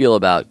what you feel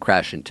about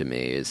Crash Into Me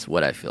is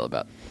what I feel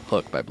about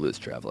Hook by Blues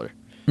Traveler.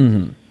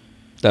 Mm-hmm.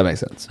 That makes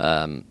sense.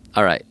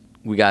 All right.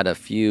 We got a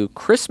few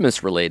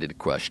Christmas-related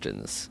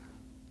questions.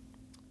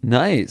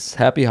 Nice.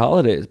 Happy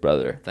holidays,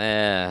 brother.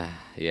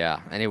 Yeah.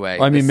 Anyway.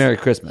 I mean, Merry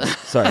Christmas.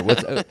 Sorry.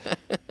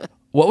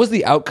 What was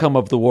the outcome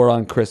of the war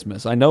on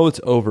Christmas? I know it's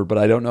over, but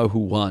I don't know who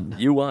won.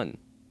 You won.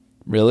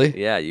 Really?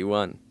 Yeah, you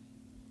won.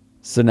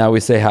 So now we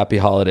say Happy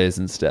Holidays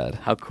instead.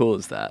 How cool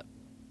is that?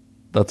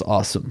 That's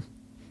awesome.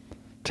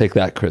 Take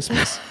that,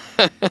 Christmas.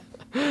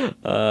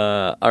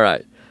 All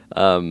right.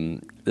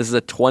 This is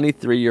a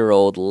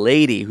 23-year-old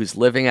lady who's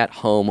living at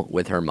home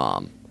with her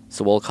mom.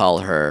 So we'll call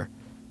her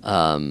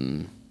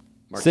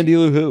Cindy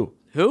Lou Who.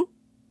 Who?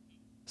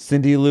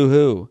 Cindy Lou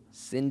Who.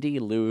 Cindy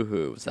Lou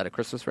Who. Is that a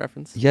Christmas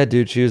reference? Yeah,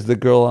 dude. She was the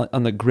girl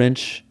on the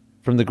Grinch.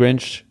 From the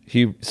Grinch,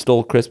 he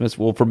stole Christmas.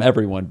 Well, from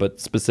everyone, but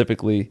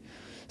specifically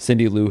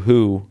Cindy Lou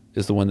Who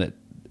is the one that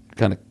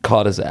kind of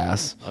caught his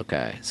ass.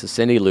 Okay, so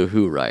Cindy Lou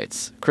Who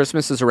writes,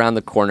 Christmas is around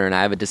the corner and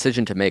I have a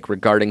decision to make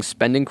regarding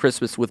spending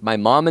Christmas with my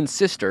mom and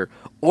sister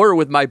or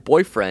with my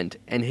boyfriend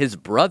and his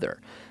brother.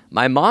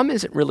 My mom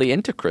isn't really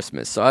into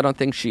Christmas, so I don't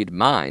think she'd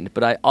mind,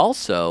 but I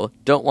also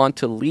don't want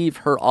to leave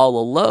her all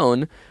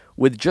alone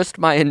with just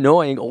my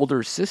annoying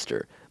older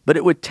sister. But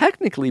it would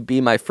technically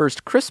be my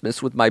first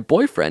Christmas with my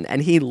boyfriend,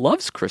 and he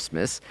loves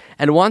Christmas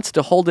and wants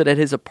to hold it at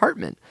his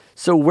apartment.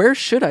 So where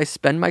should I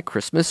spend my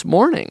Christmas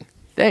morning?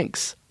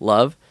 Thanks.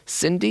 Love,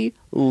 Cindy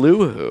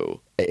Lou Who.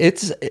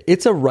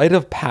 It's a rite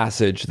of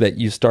passage that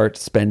you start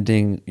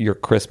spending your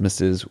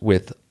Christmases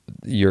with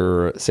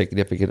your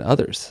significant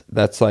others.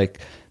 That's like,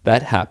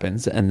 that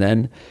happens. And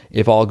then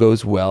if all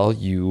goes well,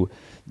 you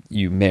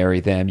marry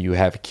them, you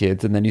have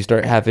kids, and then you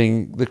start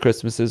having the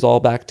Christmases all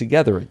back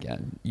together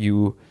again.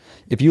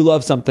 If you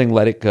love something,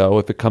 let it go.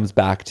 If it comes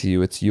back to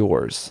you, it's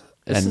yours.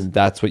 And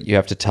that's what you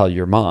have to tell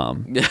your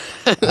mom.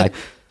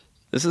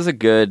 This is a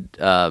good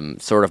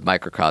sort of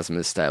microcosm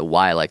as to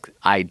why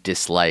I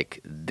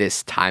dislike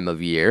this time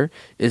of year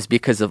is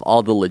because of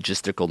all the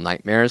logistical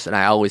nightmares, and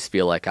I always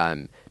feel like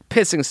I'm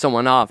pissing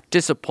someone off,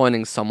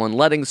 disappointing someone,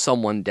 letting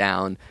someone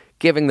down,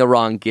 giving the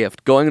wrong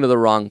gift, going to the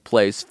wrong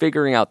place,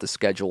 figuring out the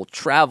schedule,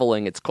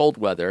 traveling, it's cold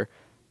weather.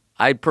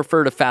 I'd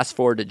prefer to fast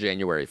forward to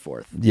January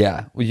 4th.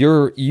 Yeah, well,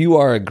 you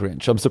are a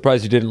Grinch. I'm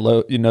surprised you didn't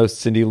know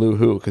Cindy Lou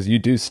Who, because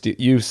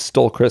you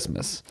stole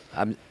Christmas.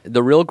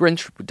 The real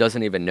Grinch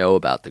doesn't even know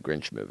about the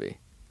Grinch movie.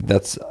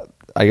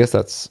 I guess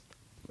that's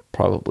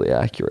probably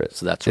accurate.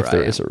 So that's if where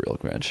there I am. is a real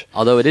Grinch.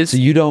 Although it is, so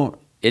you don't.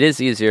 It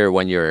is easier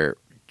when you're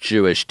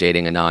Jewish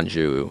dating a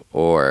non-Jew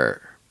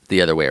or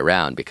the other way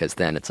around, because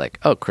then it's like,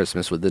 oh,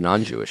 Christmas with the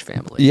non-Jewish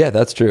family. Yeah,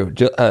 that's true.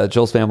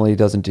 Jill's family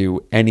doesn't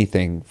do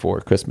anything for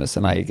Christmas,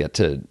 and I get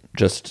to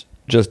just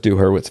do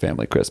Hurwitz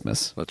family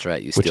Christmas. That's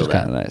right. You which steal is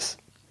kind of nice.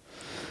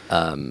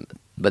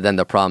 But then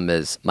the problem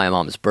is my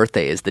mom's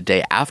birthday is the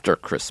day after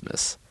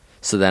Christmas.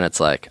 So then it's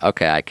like,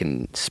 okay, I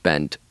can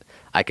spend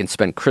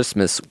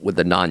Christmas with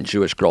a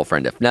non-Jewish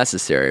girlfriend if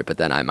necessary, but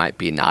then I might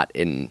be not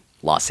in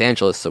Los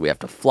Angeles, so we have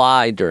to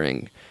fly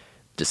during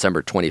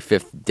December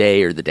 25th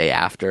day or the day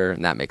after,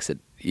 and that makes it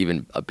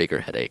even a bigger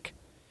headache.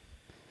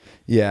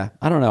 Yeah,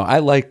 I don't know.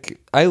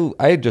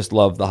 I just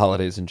love the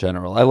holidays in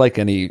general. I like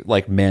any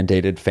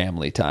mandated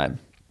family time.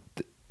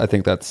 I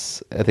think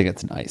it's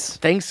nice.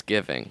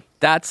 Thanksgiving.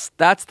 That's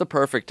the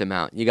perfect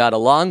amount. You got a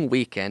long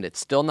weekend. It's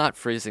still not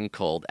freezing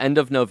cold. End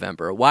of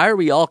November. Why are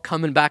we all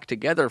coming back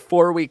together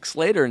 4 weeks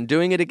later and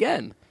doing it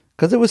again?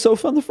 Because it was so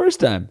fun the first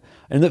time.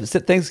 And the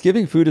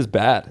Thanksgiving food is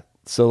bad.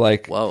 So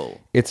whoa.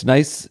 It's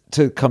nice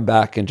to come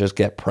back and just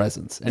get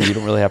presents, and you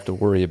don't really have to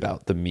worry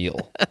about the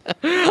meal.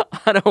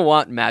 I don't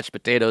want mashed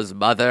potatoes,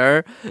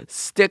 mother.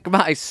 Stick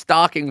my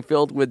stocking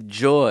filled with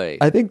joy.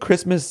 I think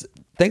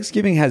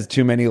Thanksgiving has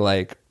too many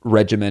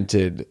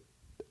regimented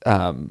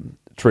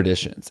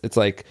traditions. It's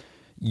like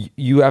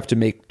you have to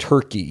make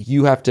turkey,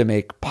 you have to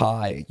make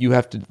pie, you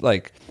have to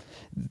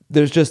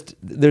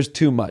there's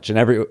too much, and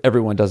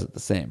everyone does it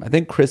the same. I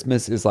think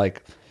Christmas is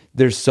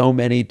there's so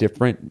many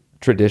different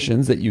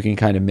traditions that you can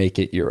kind of make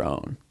it your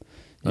own.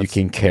 You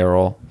can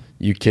carol,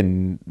 you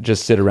can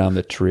just sit around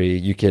the tree,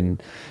 you can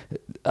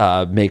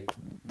make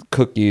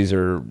cookies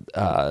or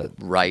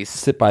rice,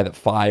 sit by the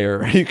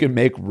fire. You can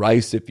make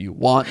rice if you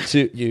want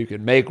to. You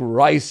can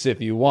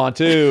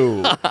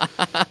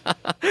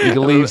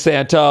leave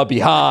Santa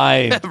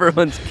behind.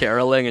 Everyone's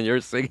caroling and you're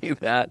singing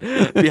that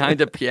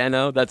behind a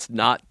piano that's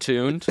not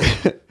tuned.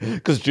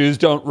 Because Jews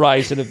don't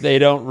rice, and if they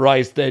don't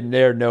rice, then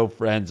they're no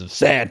friends of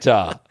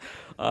Santa.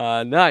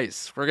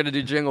 Nice. We're going to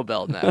do Jingle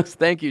Bell next.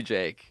 Thank you,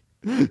 Jake.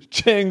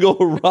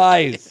 Jingle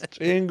rice.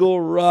 Jingle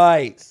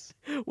rice.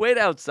 Wait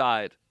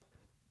outside.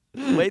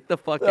 Wait the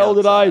fuck What the hell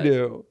did outside. I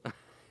do?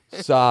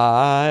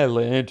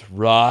 Silent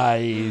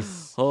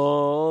rice.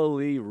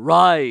 Holy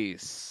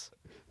rice.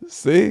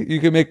 See? You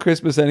can make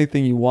Christmas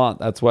anything you want.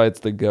 That's why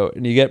it's the GOAT.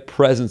 And you get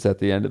presents at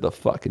the end of the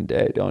fucking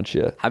day, don't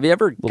you? Have you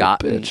ever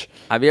bitch.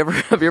 Have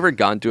you ever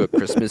gone to a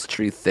Christmas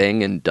tree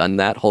thing and done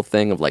that whole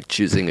thing of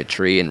choosing a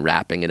tree and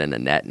wrapping it in a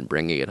net and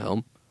bringing it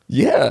home?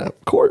 Yeah,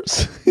 of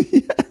course.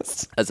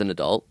 Yes. As an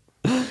adult?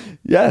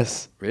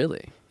 Yes.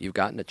 Really? You've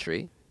gotten a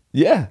tree?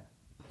 Yeah.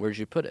 Where'd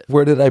you put it?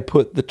 Where did I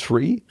put the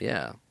tree?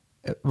 Yeah.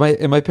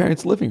 In my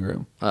parents' living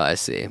room. Oh, I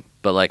see.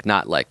 But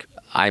not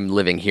I'm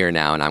living here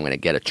now and I'm going to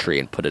get a tree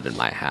and put it in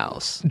my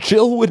house.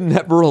 Jill would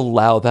never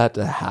allow that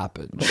to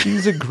happen.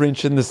 She's a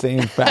Grinch in the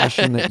same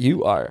fashion that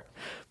you are.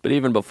 But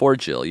even before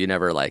Jill, you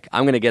never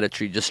I'm going to get a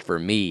tree just for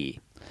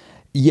me.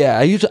 Yeah,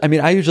 I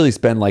usually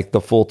spend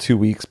the full 2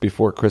 weeks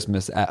before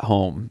Christmas at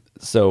home.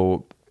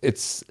 So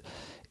it's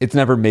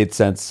never made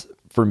sense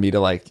for me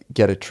to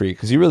get a tree,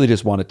 because you really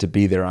just want it to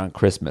be there on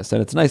Christmas, and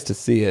it's nice to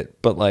see it.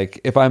 But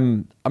if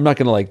I'm not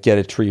gonna get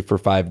a tree for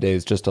 5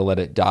 days just to let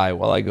it die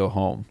while I go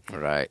home.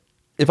 Right.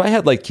 If I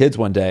had kids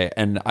one day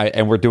and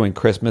we're doing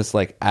Christmas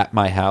at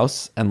my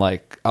house, and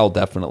I'll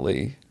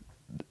definitely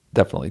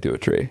do a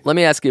tree. Let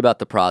me ask you about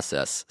the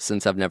process,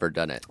 since I've never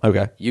done it.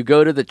 Okay. You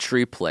go to the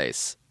tree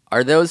place.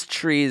 Are those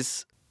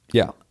trees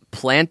Yeah.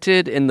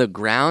 planted in the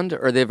ground,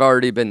 or they've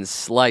already been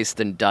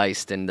sliced and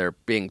diced and they're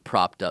being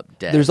propped up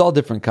dead? There's all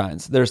different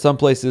kinds. There are some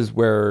places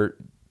where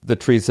the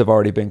trees have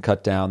already been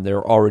cut down.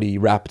 They're already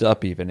wrapped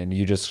up even, and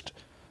you just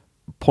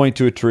point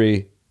to a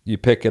tree, you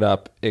pick it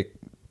up,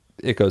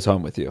 it goes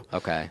home with you.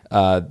 Okay.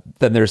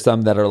 Then there's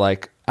some that are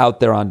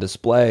out there on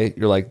display.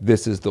 You're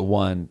this is the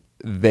one.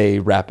 They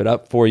wrap it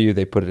up for you.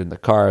 They put it in the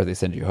car. They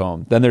send you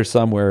home. Then there's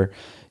some where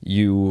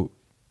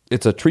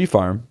it's a tree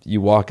farm. You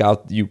walk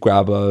out, you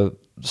grab a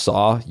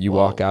saw, you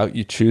walk out,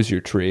 you choose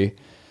your tree,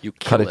 You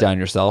cut kill it down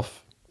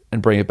yourself,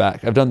 and bring it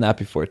back. I've done that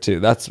before too.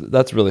 That's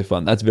really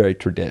fun. That's very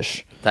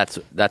tradish.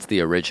 That's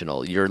the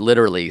original. You're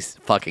literally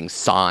fucking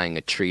sawing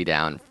a tree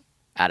down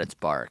at its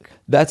bark.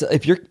 That's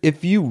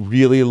if you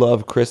really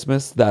love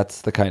Christmas,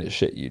 that's the kind of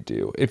shit you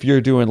do. If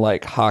you're doing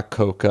hot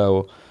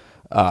cocoa,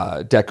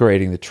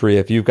 decorating the tree,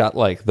 if you've got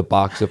the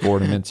box of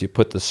ornaments, you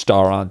put the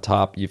star on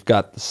top, you've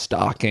got the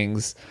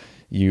stockings,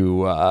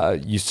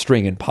 you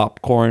string in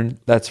popcorn.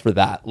 That's for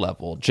that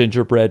level.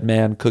 Gingerbread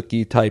man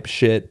cookie type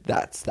shit.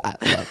 That's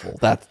that level.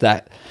 That's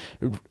that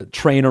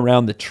train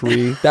around the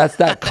tree. That's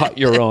that cut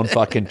your own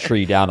fucking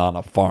tree down on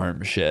a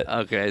farm shit.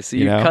 Okay, so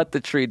you cut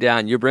the tree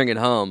down, you bring it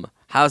home.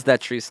 How's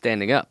that tree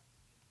standing up?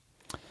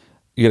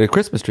 You get a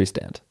Christmas tree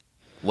stand.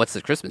 What's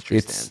the Christmas tree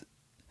stand?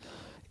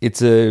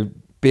 It's a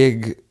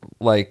big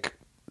like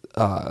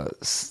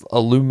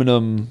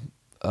aluminum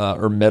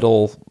or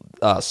metal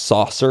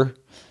saucer.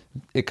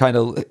 I guess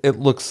it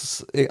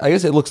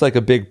looks like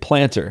a big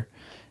planter,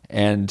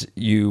 and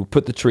you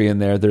put the tree in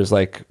there. There's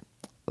like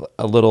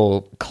a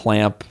little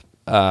clamp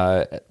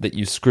that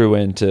you screw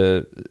in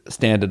to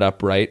stand it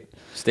upright,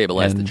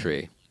 Stabilize the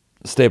tree,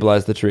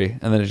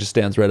 and then it just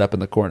stands right up in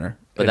the corner.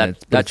 But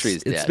that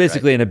tree's dead. It's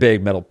basically in a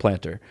big metal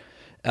planter.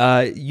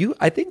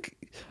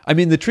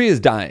 The tree is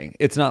dying.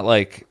 It's not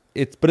like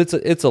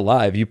it's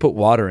alive. You put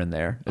water in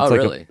there. It's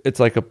really? It's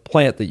like a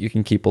plant that you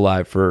can keep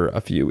alive for a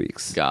few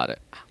weeks. Got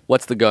it.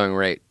 What's the going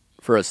rate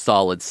for a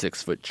solid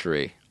 6-foot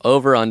tree?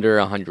 Over, under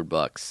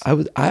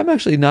 $100? I'm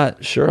actually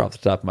not sure off the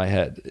top of my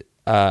head.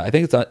 I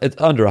think it's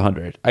under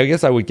 100. I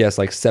guess I would guess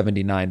like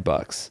 $79.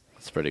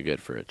 That's pretty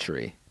good for a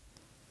tree.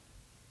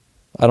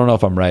 I don't know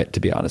if I'm right, to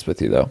be honest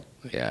with you, though.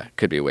 Yeah,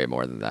 could be way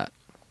more than that.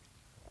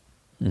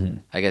 Mm-hmm.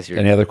 I guess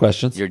Any other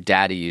questions? Your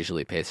daddy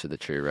usually pays for the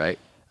tree, right?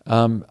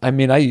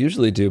 I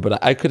usually do,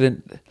 but I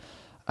couldn't.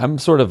 I'm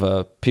sort of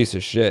a piece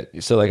of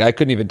shit, so like I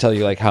couldn't even tell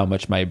you like how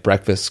much my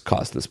breakfast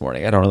cost this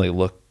morning. I don't really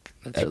look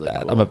at really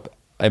that. Cool.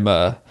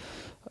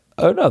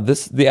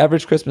 The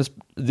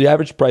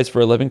average price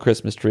for a living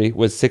Christmas tree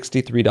was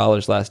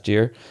 $63 last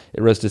year.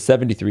 It rose to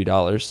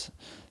 $73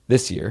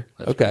 this year.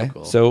 That's okay, pretty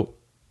cool. So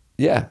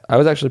yeah, I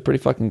was actually pretty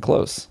fucking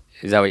close.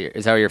 Is that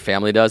what your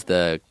family does?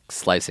 The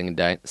slicing and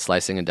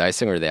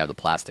dicing, or do they have the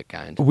plastic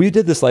kind? We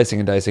did the slicing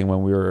and dicing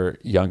when we were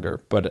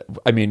younger, but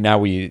I mean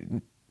now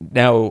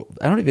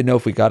I don't even know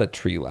if we got a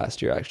tree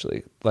last year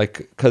actually, like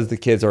because the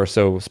kids are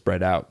so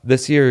spread out.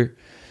 This year,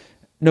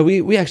 no,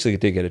 we actually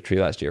did get a tree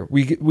last year.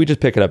 We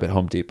just pick it up at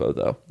Home Depot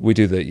though. We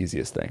do the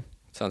easiest thing.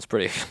 Sounds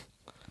pretty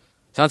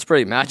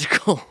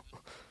magical.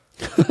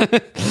 And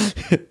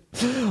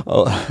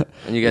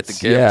you get the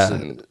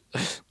gifts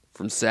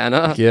from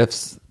Santa.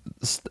 Gifts.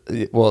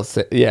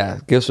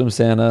 Gifts from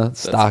Santa,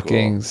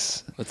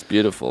 stockings. Cool. That's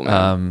beautiful,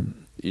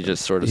 man. You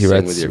just sort of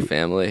sing with your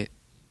family.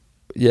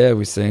 Yeah,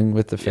 we sing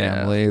with the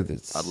family. Yeah,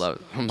 I'd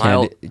love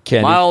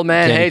it. My old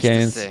man hates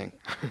to sing.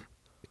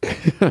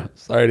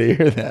 Sorry to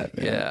hear that,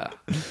 man. Yeah.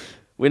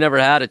 We never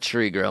had a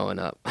tree growing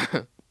up.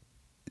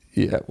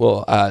 Yeah,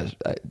 well,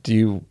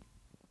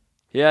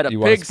 He had a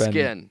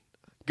pigskin.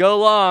 Go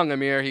long,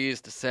 Amir, he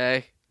used to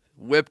say.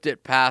 Whipped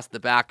it past the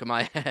back of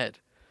my head.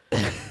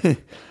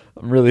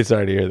 I'm really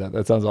sorry to hear that.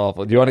 That sounds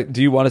awful. Do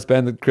you want to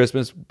spend the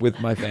Christmas with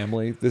my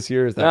family this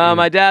year? Is that no,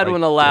 my dad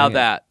wouldn't allow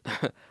that.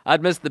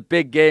 I'd miss the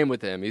big game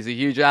with him. He's a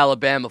huge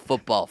Alabama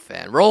football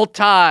fan. Roll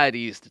Tide,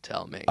 he used to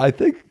tell me. I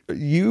think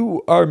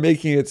you are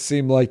making it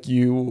seem like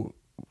you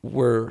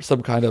were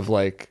some kind of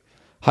like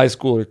high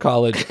school or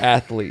college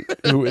athlete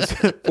who was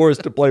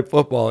forced to play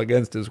football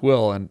against his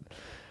will. And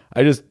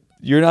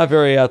you're not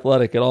very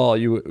athletic at all.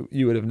 You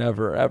would have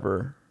never,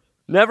 ever.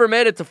 Never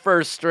made it to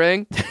first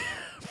string.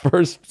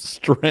 First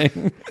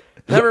string.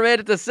 Never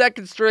made it to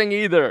second string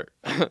either.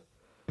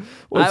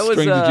 What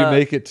string did you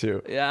make it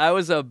to? Yeah, I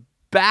was a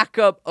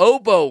backup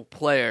oboe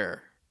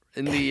player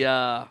in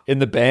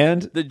the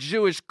band? The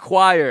Jewish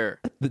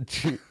choir.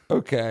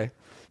 Okay.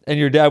 And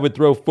your dad would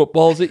throw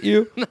footballs at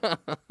you?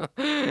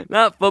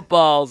 Not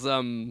footballs.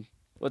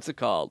 What's it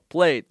called?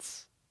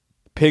 Plates.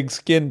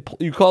 Pigskin.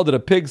 You called it a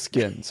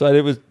pigskin. So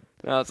it was.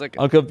 No, it's like.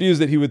 I'm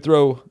confused that he would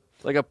throw.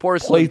 Like a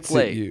porcelain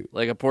plate, you.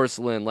 Like a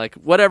porcelain, like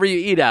whatever you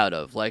eat out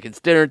of. Like it's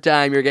dinner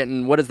time, you're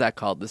getting, what is that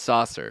called? The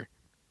saucer.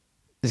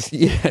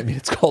 Yeah, I mean,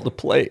 it's called a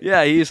plate.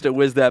 Yeah, he used to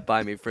whiz that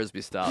by me Frisbee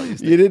style. He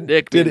used to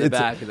nick me in the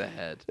back of the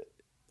head.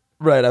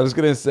 Right, I was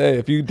going to say,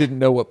 if you didn't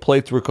know what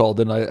plates were called,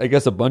 then I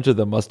guess a bunch of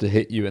them must have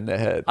hit you in the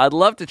head. I'd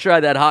love to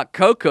try that hot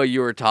cocoa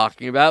you were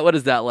talking about. What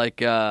is that,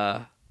 like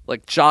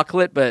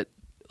chocolate, but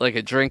like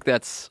a drink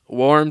that's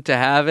warm to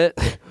have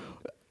it?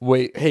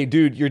 Wait, hey,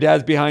 dude, your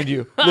dad's behind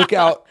you. Look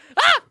out.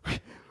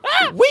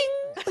 Wing!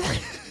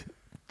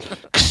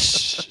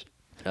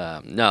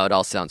 No, it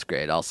all sounds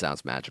great. It all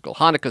sounds magical.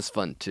 Hanukkah's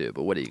fun too,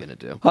 but what are you going to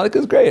do?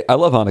 Hanukkah's great. I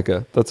love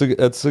Hanukkah.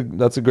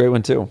 That's a great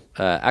one too.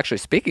 Actually,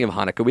 speaking of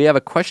Hanukkah, we have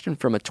a question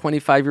from a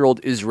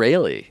 25-year-old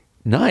Israeli.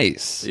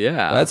 Nice.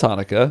 Yeah. That's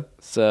Hanukkah.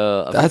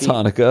 So that's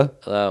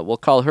Hanukkah. We'll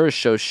call her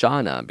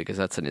Shoshana because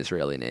that's an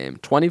Israeli name.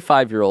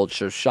 25-year-old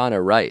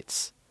Shoshana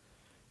writes,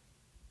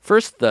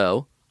 "First,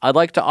 though, I'd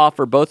like to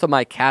offer both of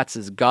my cats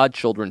as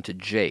godchildren to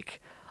Jake.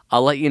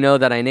 I'll let you know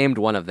that I named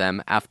one of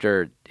them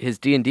after his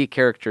D&D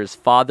character's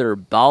father,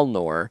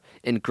 Balnor,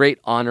 in great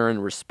honor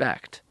and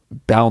respect."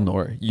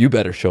 Balnor, you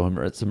better show him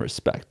some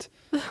respect.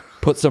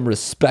 Put some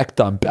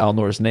respect on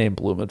Balnor's name,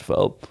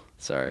 Blumenfeld.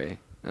 Sorry.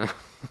 All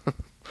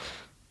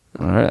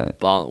right.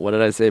 What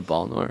did I say,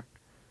 Balnor?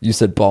 You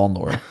said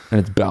Balnor, and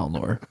it's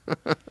Balnor.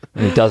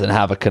 And he doesn't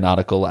have a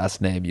canonical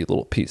last name, you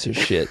little piece of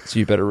shit. So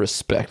you better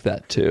respect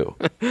that too.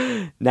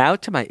 Now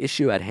to my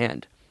issue at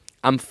hand.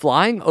 I'm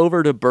flying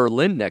over to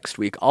Berlin next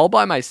week all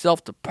by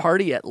myself to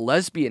party at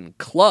lesbian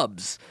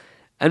clubs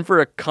and for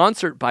a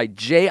concert by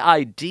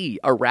JID,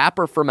 a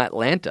rapper from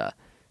Atlanta.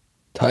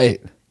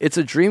 Tight. It's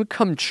a dream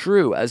come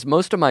true, as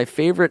most of my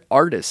favorite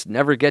artists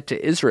never get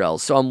to Israel,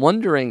 so I'm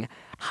wondering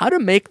how to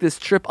make this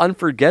trip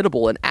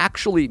unforgettable and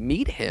actually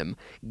meet him,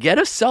 get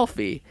a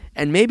selfie,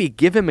 and maybe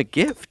give him a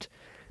gift.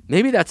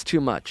 Maybe that's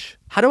too much.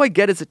 How do I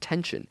get his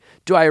attention?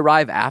 Do I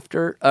arrive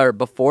after or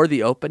before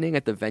the opening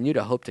at the venue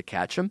to hope to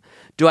catch him?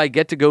 Do I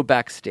get to go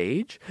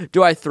backstage?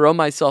 Do I throw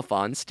myself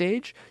on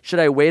stage? Should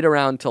I wait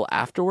around till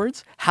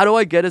afterwards? How do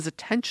I get his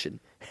attention?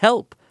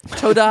 Help.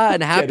 Toda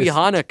and happy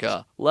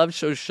Hanukkah. Love,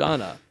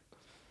 Shoshana.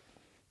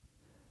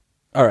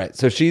 All right,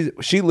 so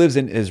she lives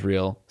in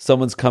Israel.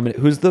 Someone's coming.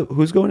 Who's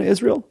going to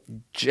Israel?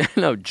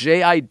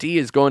 JID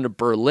is going to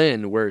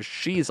Berlin, where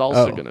she's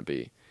also going to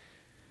be.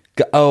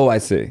 Oh, I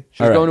see.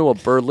 She's going to a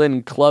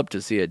Berlin club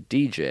to see a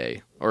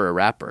DJ or a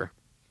rapper.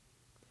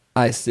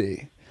 I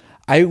see.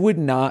 I would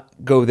not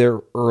go there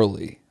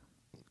early.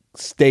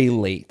 Stay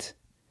late.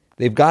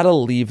 They've got to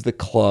leave the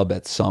club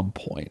at some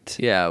point.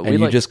 Yeah, and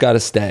you just got to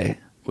stay.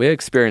 We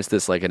experienced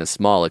this like in a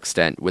small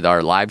extent with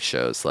our live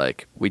shows.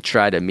 Like we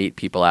try to meet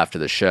people after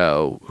the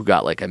show who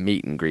got like a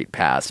meet and greet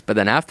pass, but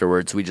then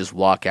afterwards we just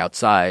walk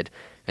outside,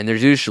 and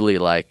there's usually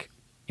like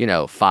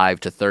 5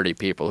 to 30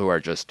 people who are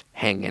just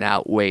hanging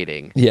out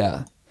waiting.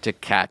 Yeah. To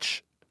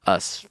catch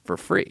us for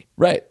free.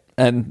 Right,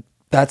 and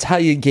that's how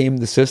you game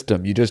the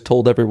system. You just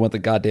told everyone the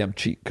goddamn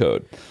cheat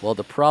code. Well,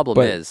 the problem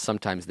is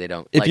sometimes they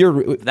don't. If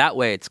you're that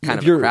way, it's kind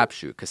of a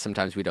crapshoot because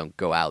sometimes we don't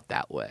go out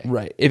that way.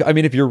 Right.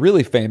 If you're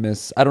really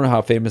famous, I don't know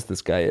how famous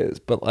this guy is,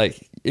 but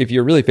like if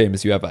you're really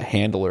famous, you have a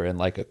handler in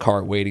like a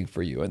car waiting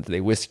for you, and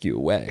they whisk you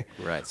away.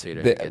 Right. So you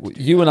don't get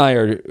to you and I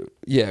are,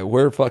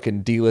 we're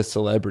fucking D-list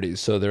celebrities.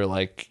 So they're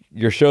like,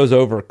 your show's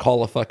over.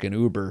 Call a fucking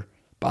Uber.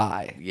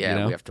 Bye.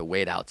 Yeah, we have to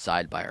wait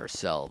outside by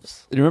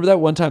ourselves. Do you remember that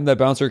one time that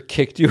bouncer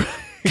kicked you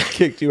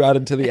out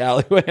into the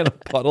alleyway in a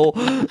puddle?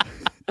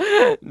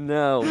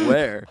 No,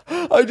 where?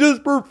 I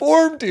just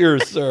performed here,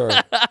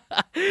 sir.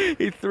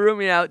 He threw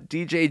me out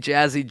DJ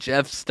Jazzy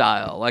Jeff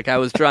style, like I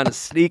was trying to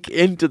sneak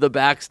into the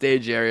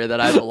backstage area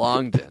that I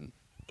belonged in.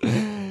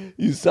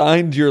 You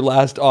signed your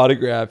last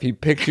autograph. He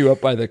picked you up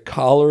by the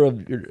collar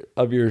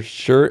of your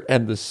shirt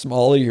and the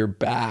small of your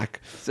back.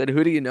 Said,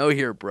 "Who do you know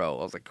here, bro?"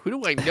 I was like, "Who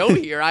do I know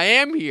here? I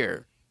am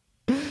here."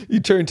 You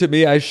turned to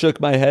me. I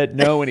shook my head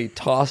no, and he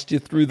tossed you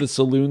through the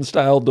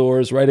saloon-style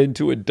doors right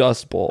into a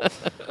dust bowl.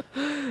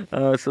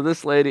 So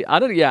this lady, I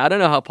don't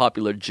know how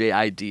popular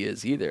JID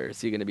is either.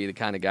 Is he going to be the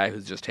kind of guy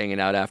who's just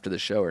hanging out after the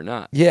show or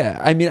not? Yeah,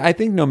 I mean, I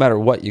think no matter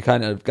what, you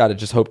kind of got to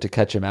just hope to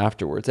catch him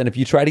afterwards. And if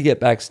you try to get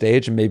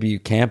backstage, and maybe you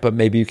can't, but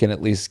maybe you can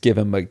at least give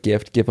him a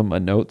gift, give him a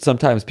note.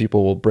 Sometimes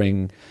people will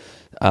bring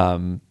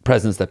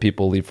presents that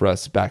people leave for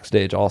us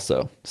backstage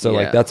also. So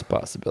like that's a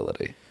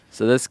possibility.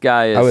 So this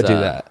guy is... I would do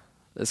that.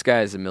 This guy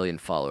has 1 million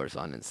followers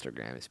on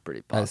Instagram. He's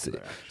pretty popular.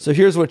 I see. So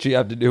here's what you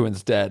have to do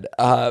instead.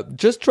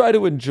 Just try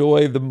to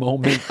enjoy the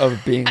moment of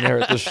being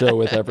there at the show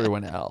with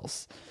everyone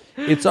else.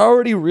 It's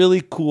already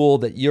really cool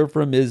that you're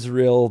from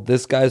Israel.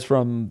 This guy's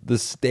from the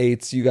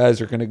States. You guys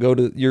are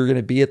you're going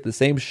to be at the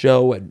same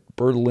show at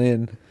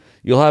Berlin.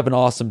 You'll have an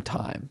awesome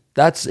time.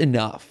 That's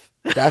enough.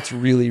 That's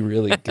really,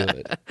 really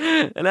good.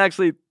 And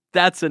actually,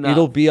 that's enough.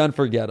 It'll be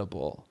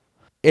unforgettable.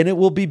 And it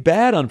will be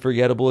bad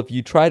unforgettable if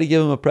you try to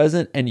give him a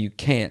present and you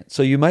can't.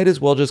 So you might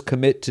as well just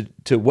commit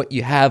to what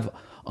you have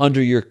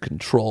under your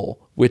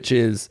control, which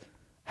is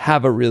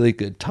have a really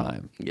good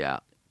time. Yeah.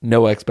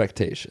 No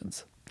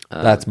expectations.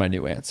 That's my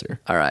new answer.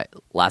 All right.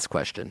 Last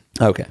question.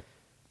 Okay.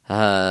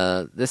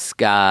 This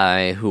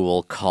guy who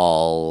we'll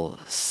call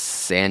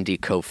Sandy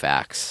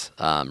Koufax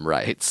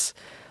writes,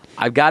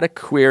 I've got a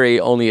query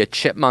only a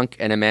chipmunk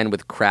and a man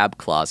with crab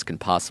claws can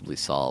possibly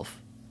solve.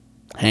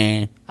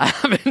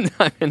 I've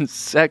been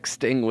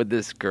sexting with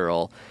this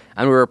girl,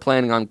 and we were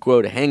planning on,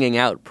 quote, hanging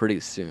out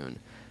pretty soon.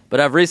 But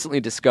I've recently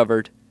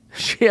discovered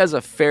she has a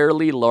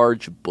fairly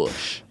large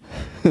bush.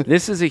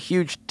 This is a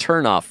huge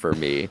turnoff for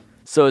me.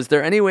 So is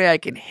there any way I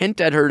can hint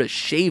at her to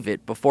shave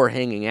it before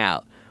hanging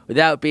out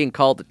without being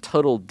called a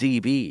total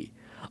DB?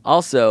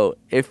 Also,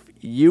 if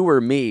you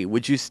were me,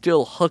 would you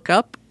still hook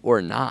up or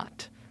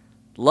not?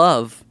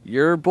 Love,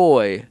 your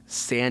boy,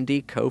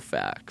 Sandy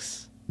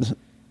Koufax.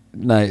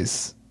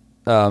 Nice.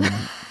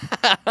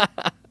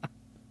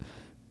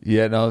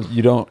 Yeah, no,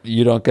 you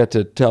don't get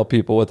to tell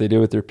people what they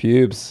do with their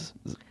pubes.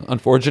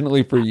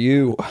 Unfortunately for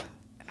you.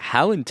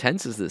 How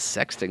intense is this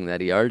sexting that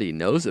he already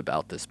knows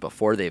about this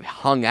before they've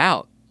hung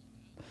out?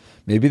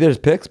 Maybe there's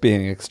pics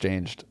being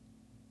exchanged.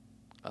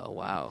 Oh,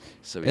 wow.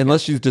 So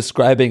unless she's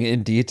describing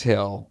in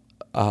detail,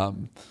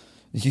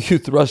 you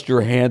thrust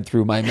your hand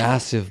through my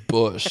massive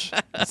bush.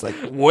 It's like,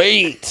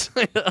 wait.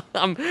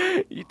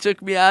 You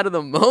took me out of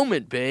the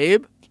moment,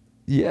 babe.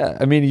 Yeah,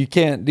 I mean, you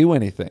can't do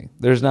anything.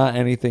 There's not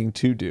anything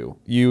to do.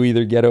 You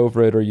either get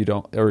over it or you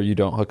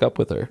don't hook up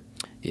with her.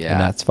 Yeah.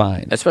 And that's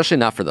fine. Especially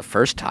not for the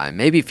first time.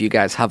 Maybe if you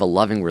guys have a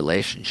loving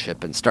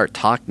relationship and start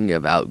talking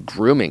about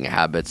grooming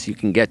habits, you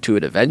can get to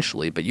it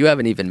eventually, but you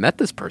haven't even met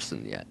this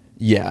person yet.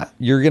 Yeah,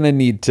 you're going to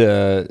need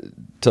to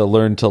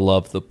learn to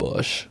love the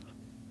bush.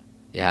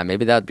 Yeah,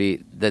 maybe that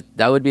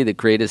would be the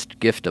greatest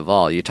gift of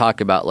all. You talk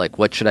about, like,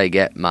 what should I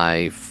get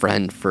my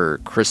friend for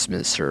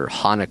Christmas or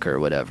Hanukkah or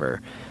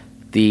whatever.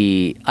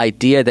 The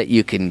idea that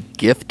you can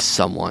gift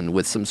someone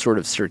with some sort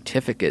of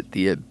certificate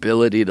the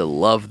ability to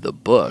love the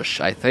bush,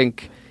 I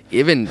think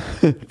even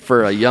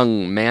for a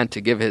young man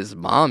to give his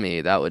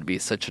mommy, that would be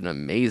such an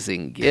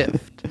amazing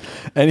gift.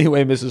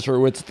 Anyway, Mrs.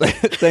 Hurwitz,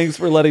 thanks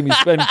for letting me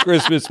spend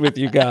Christmas with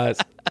you guys.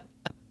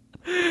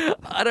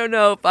 I don't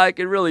know if I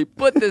can really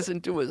put this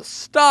into a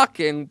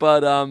stocking,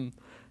 but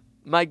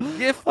my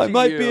gift to I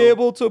might you... be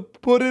able to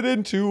put it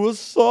into a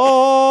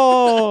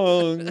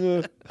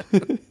song.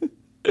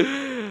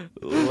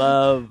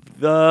 Love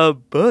the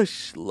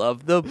bush.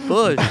 Love the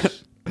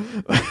bush.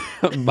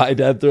 My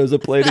dad throws a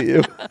plate at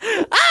you.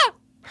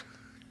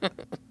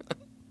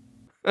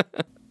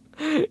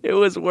 It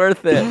was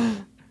worth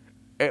it.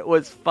 It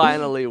was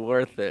finally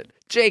worth it.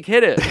 Jake,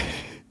 hit it.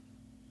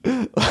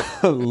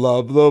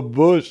 Love the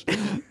bush.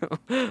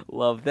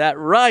 Love that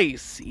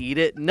rice. Eat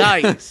it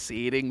nice.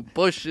 Eating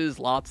bushes,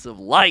 lots of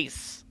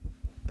lice.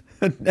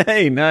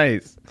 Hey,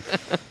 nice.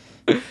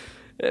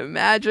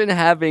 Imagine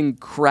having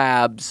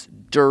crabs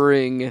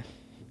during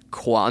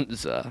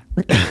Kwanzaa.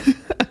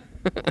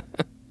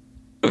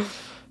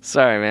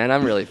 Sorry, man.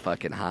 I'm really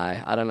fucking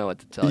high. I don't know what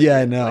to tell you. Yeah,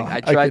 I know.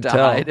 Like, I tried to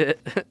hide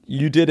it.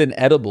 You did an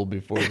edible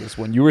before this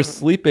one. You were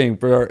sleeping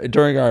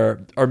during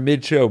our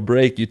mid-show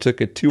break. You took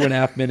a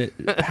 2.5 minute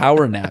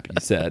power nap, you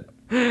said.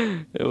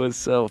 It was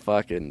so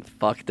fucking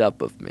fucked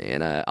up of me,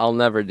 and I'll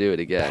never do it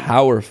again.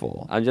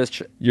 Powerful. I'm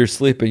just You're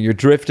sleeping. You're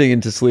drifting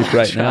into sleep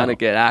right now. trying to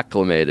get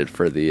acclimated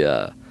for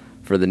the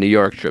New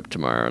York trip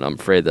tomorrow, and I'm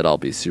afraid that I'll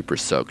be super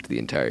soaked the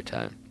entire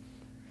time.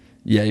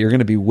 Yeah, you're going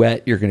to be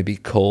wet. You're going to be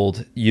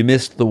cold. You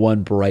missed the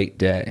one bright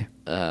day.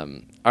 All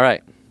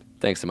right.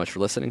 Thanks so much for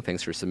listening.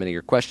 Thanks for submitting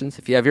your questions.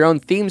 If you have your own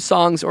theme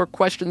songs or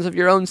questions of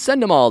your own,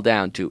 send them all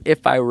down to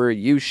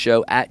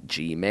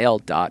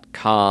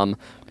ifiwereyoushow@gmail.com.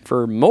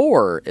 For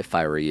more If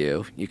I Were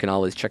You, you can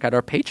always check out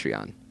our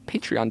Patreon,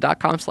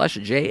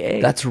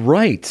 patreon.com/JA. That's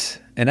right.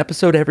 An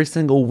episode every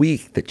single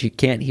week that you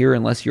can't hear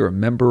unless you're a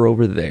member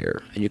over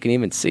there. And you can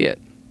even see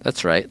it.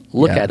 That's right.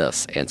 Look Yeah. at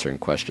us answering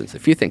questions.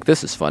 If you think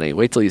this is funny,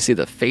 wait till you see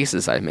the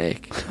faces I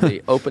make.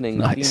 The opening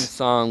Nice. theme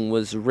song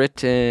was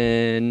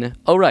written...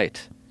 Oh, right.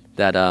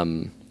 That,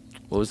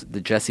 what was it?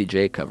 The Jessie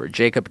J cover.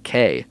 Jacob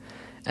K.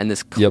 And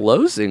this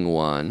closing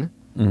one...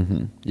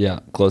 Mm-hmm. Yeah,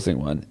 closing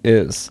one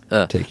is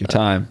Take Your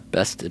Time.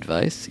 Best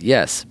advice?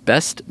 Yes.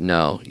 Best?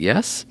 No.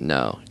 Yes?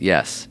 No.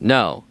 Yes.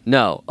 No.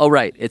 No. Oh,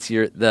 right. It's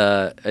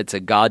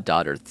a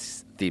Goddaughter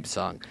theme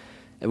song.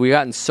 And we've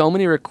gotten so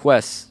many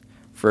requests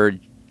for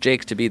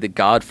Jake to be the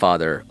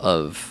godfather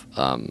of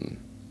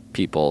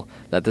people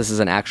that this is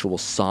an actual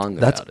song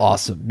about That's it.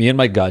 awesome. Me and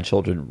my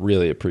godchildren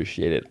really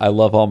appreciate it. I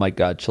love all my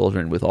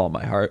godchildren with all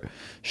my heart.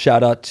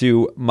 Shout out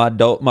to my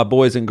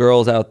boys and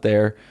girls out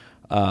there.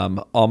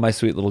 All my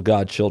sweet little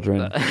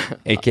godchildren,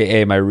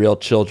 a.k.a. my real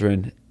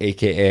children,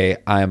 a.k.a.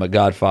 I am a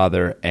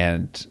godfather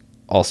and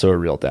also a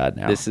real dad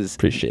now.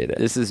 Appreciate it.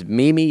 This is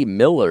Mimi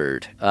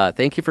Millard.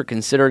 Thank you for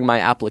considering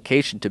my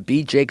application to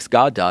be Jake's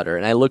goddaughter,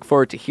 and I look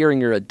forward to hearing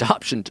your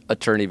adoption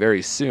attorney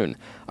very soon.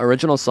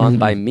 Original song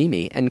by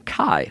Mimi and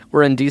Kai.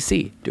 We're in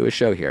D.C. Do a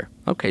show here.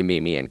 Okay,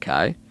 Mimi and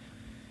Kai.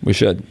 We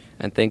should.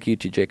 And thank you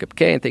to Jacob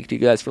K. And thank you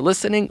guys for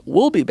listening.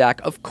 We'll be back,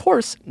 of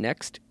course,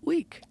 next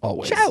week.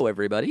 Always. Ciao,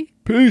 everybody.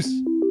 Peace.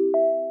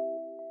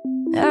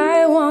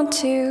 I want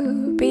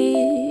to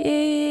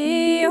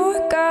be your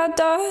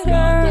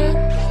goddaughter.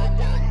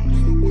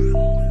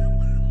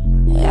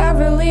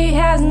 Everly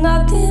has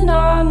nothing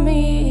on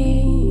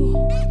me.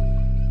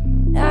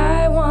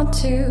 I want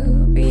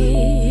to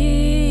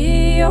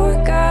be your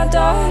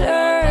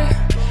goddaughter.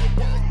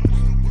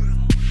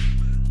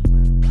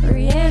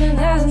 Rhiannon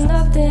has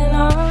nothing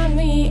on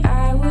me.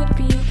 I would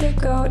be the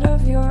goat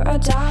of your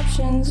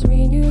adoptions.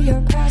 Renew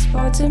your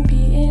passports and be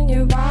in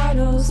your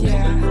bottles.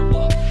 Yeah.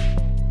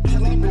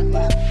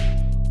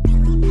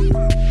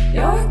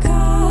 Your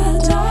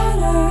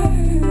goddaughter.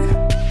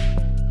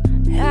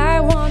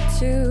 I want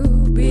to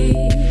be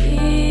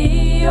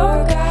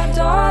your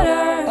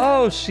goddaughter.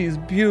 Oh, she's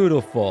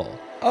beautiful.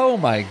 Oh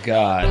my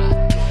God.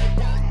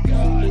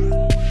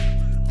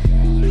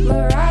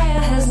 Mariah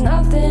has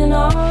nothing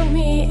on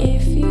me.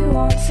 If you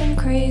want some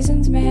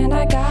craisins, man,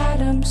 I got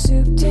them.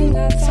 Soup to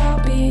nuts, I'll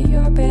be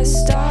your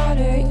best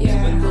daughter,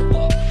 yeah.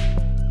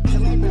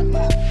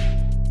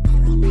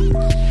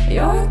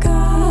 Your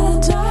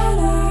goddaughter.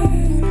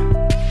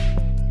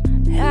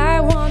 I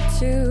want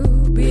to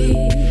be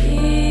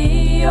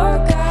your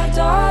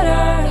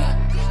goddaughter.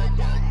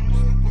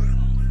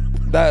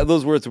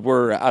 Those words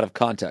were out of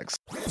context.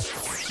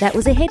 That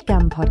was a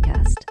HeadGum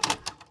podcast.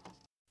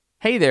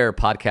 Hey there,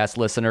 podcast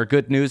listener.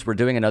 Good news. We're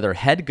doing another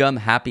HeadGum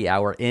Happy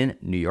Hour in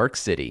New York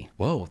City.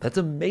 Whoa, that's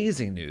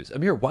amazing news.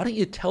 Amir, why don't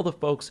you tell the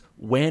folks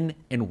when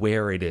and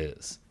where it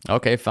is?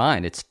 Okay,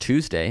 fine. It's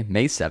Tuesday,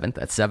 May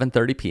 7th at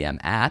 7:30 p.m.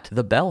 at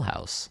the Bell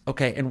House.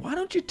 Okay, and why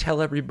don't you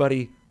tell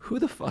everybody who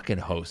the fucking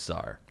hosts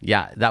are?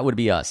 Yeah, that would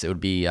be us. It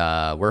would be,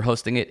 we're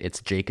hosting it. It's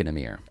Jake and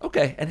Amir.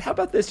 Okay, and how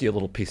about this, you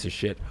little piece of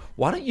shit?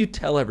 Why don't you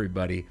tell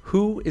everybody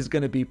who is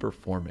going to be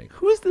performing?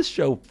 Who is this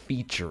show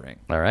featuring?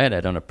 All right, I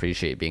don't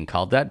appreciate being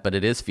called that, but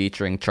it is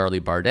featuring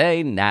Charlie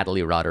Bardet,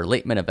 Natalie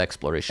Rotter-Lateman of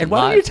Exploration And why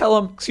Live. don't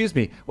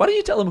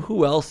you tell them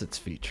who else it's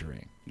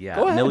featuring? Yeah,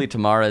 Go ahead. Millie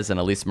Tamares and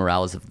Elise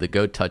Morales of the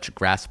Go Touch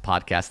Grass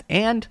podcast,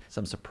 and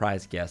Some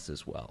surprise guests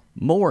as well.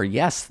 more,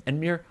 yes.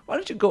 And Mir, why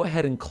don't you go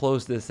ahead and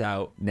close this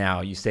out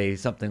now? You say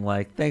something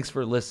like, thanks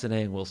for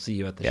listening, we'll see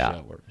you at the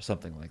show, or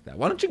something like that.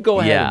 Why don't you go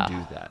ahead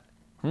and do that?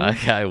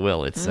 Okay, I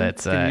will.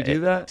 Can you do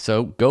that?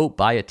 So go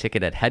buy a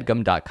ticket at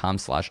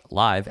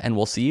headgum.com/live, and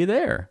we'll see you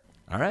there.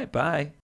 All right, bye.